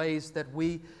in ways that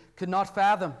we could not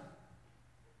fathom.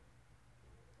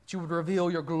 That You would reveal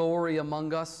Your glory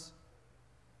among us.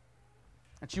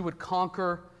 That You would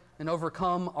conquer and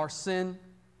overcome our sin.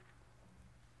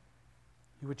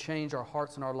 You would change our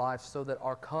hearts and our lives so that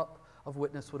our cup of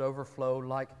witness would overflow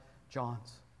like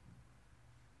John's.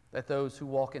 That those who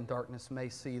walk in darkness may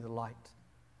see the light.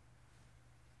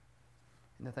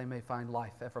 And that they may find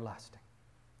life everlasting.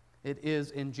 It is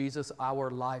in Jesus,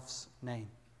 our life's name,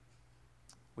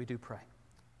 we do pray.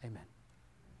 Amen.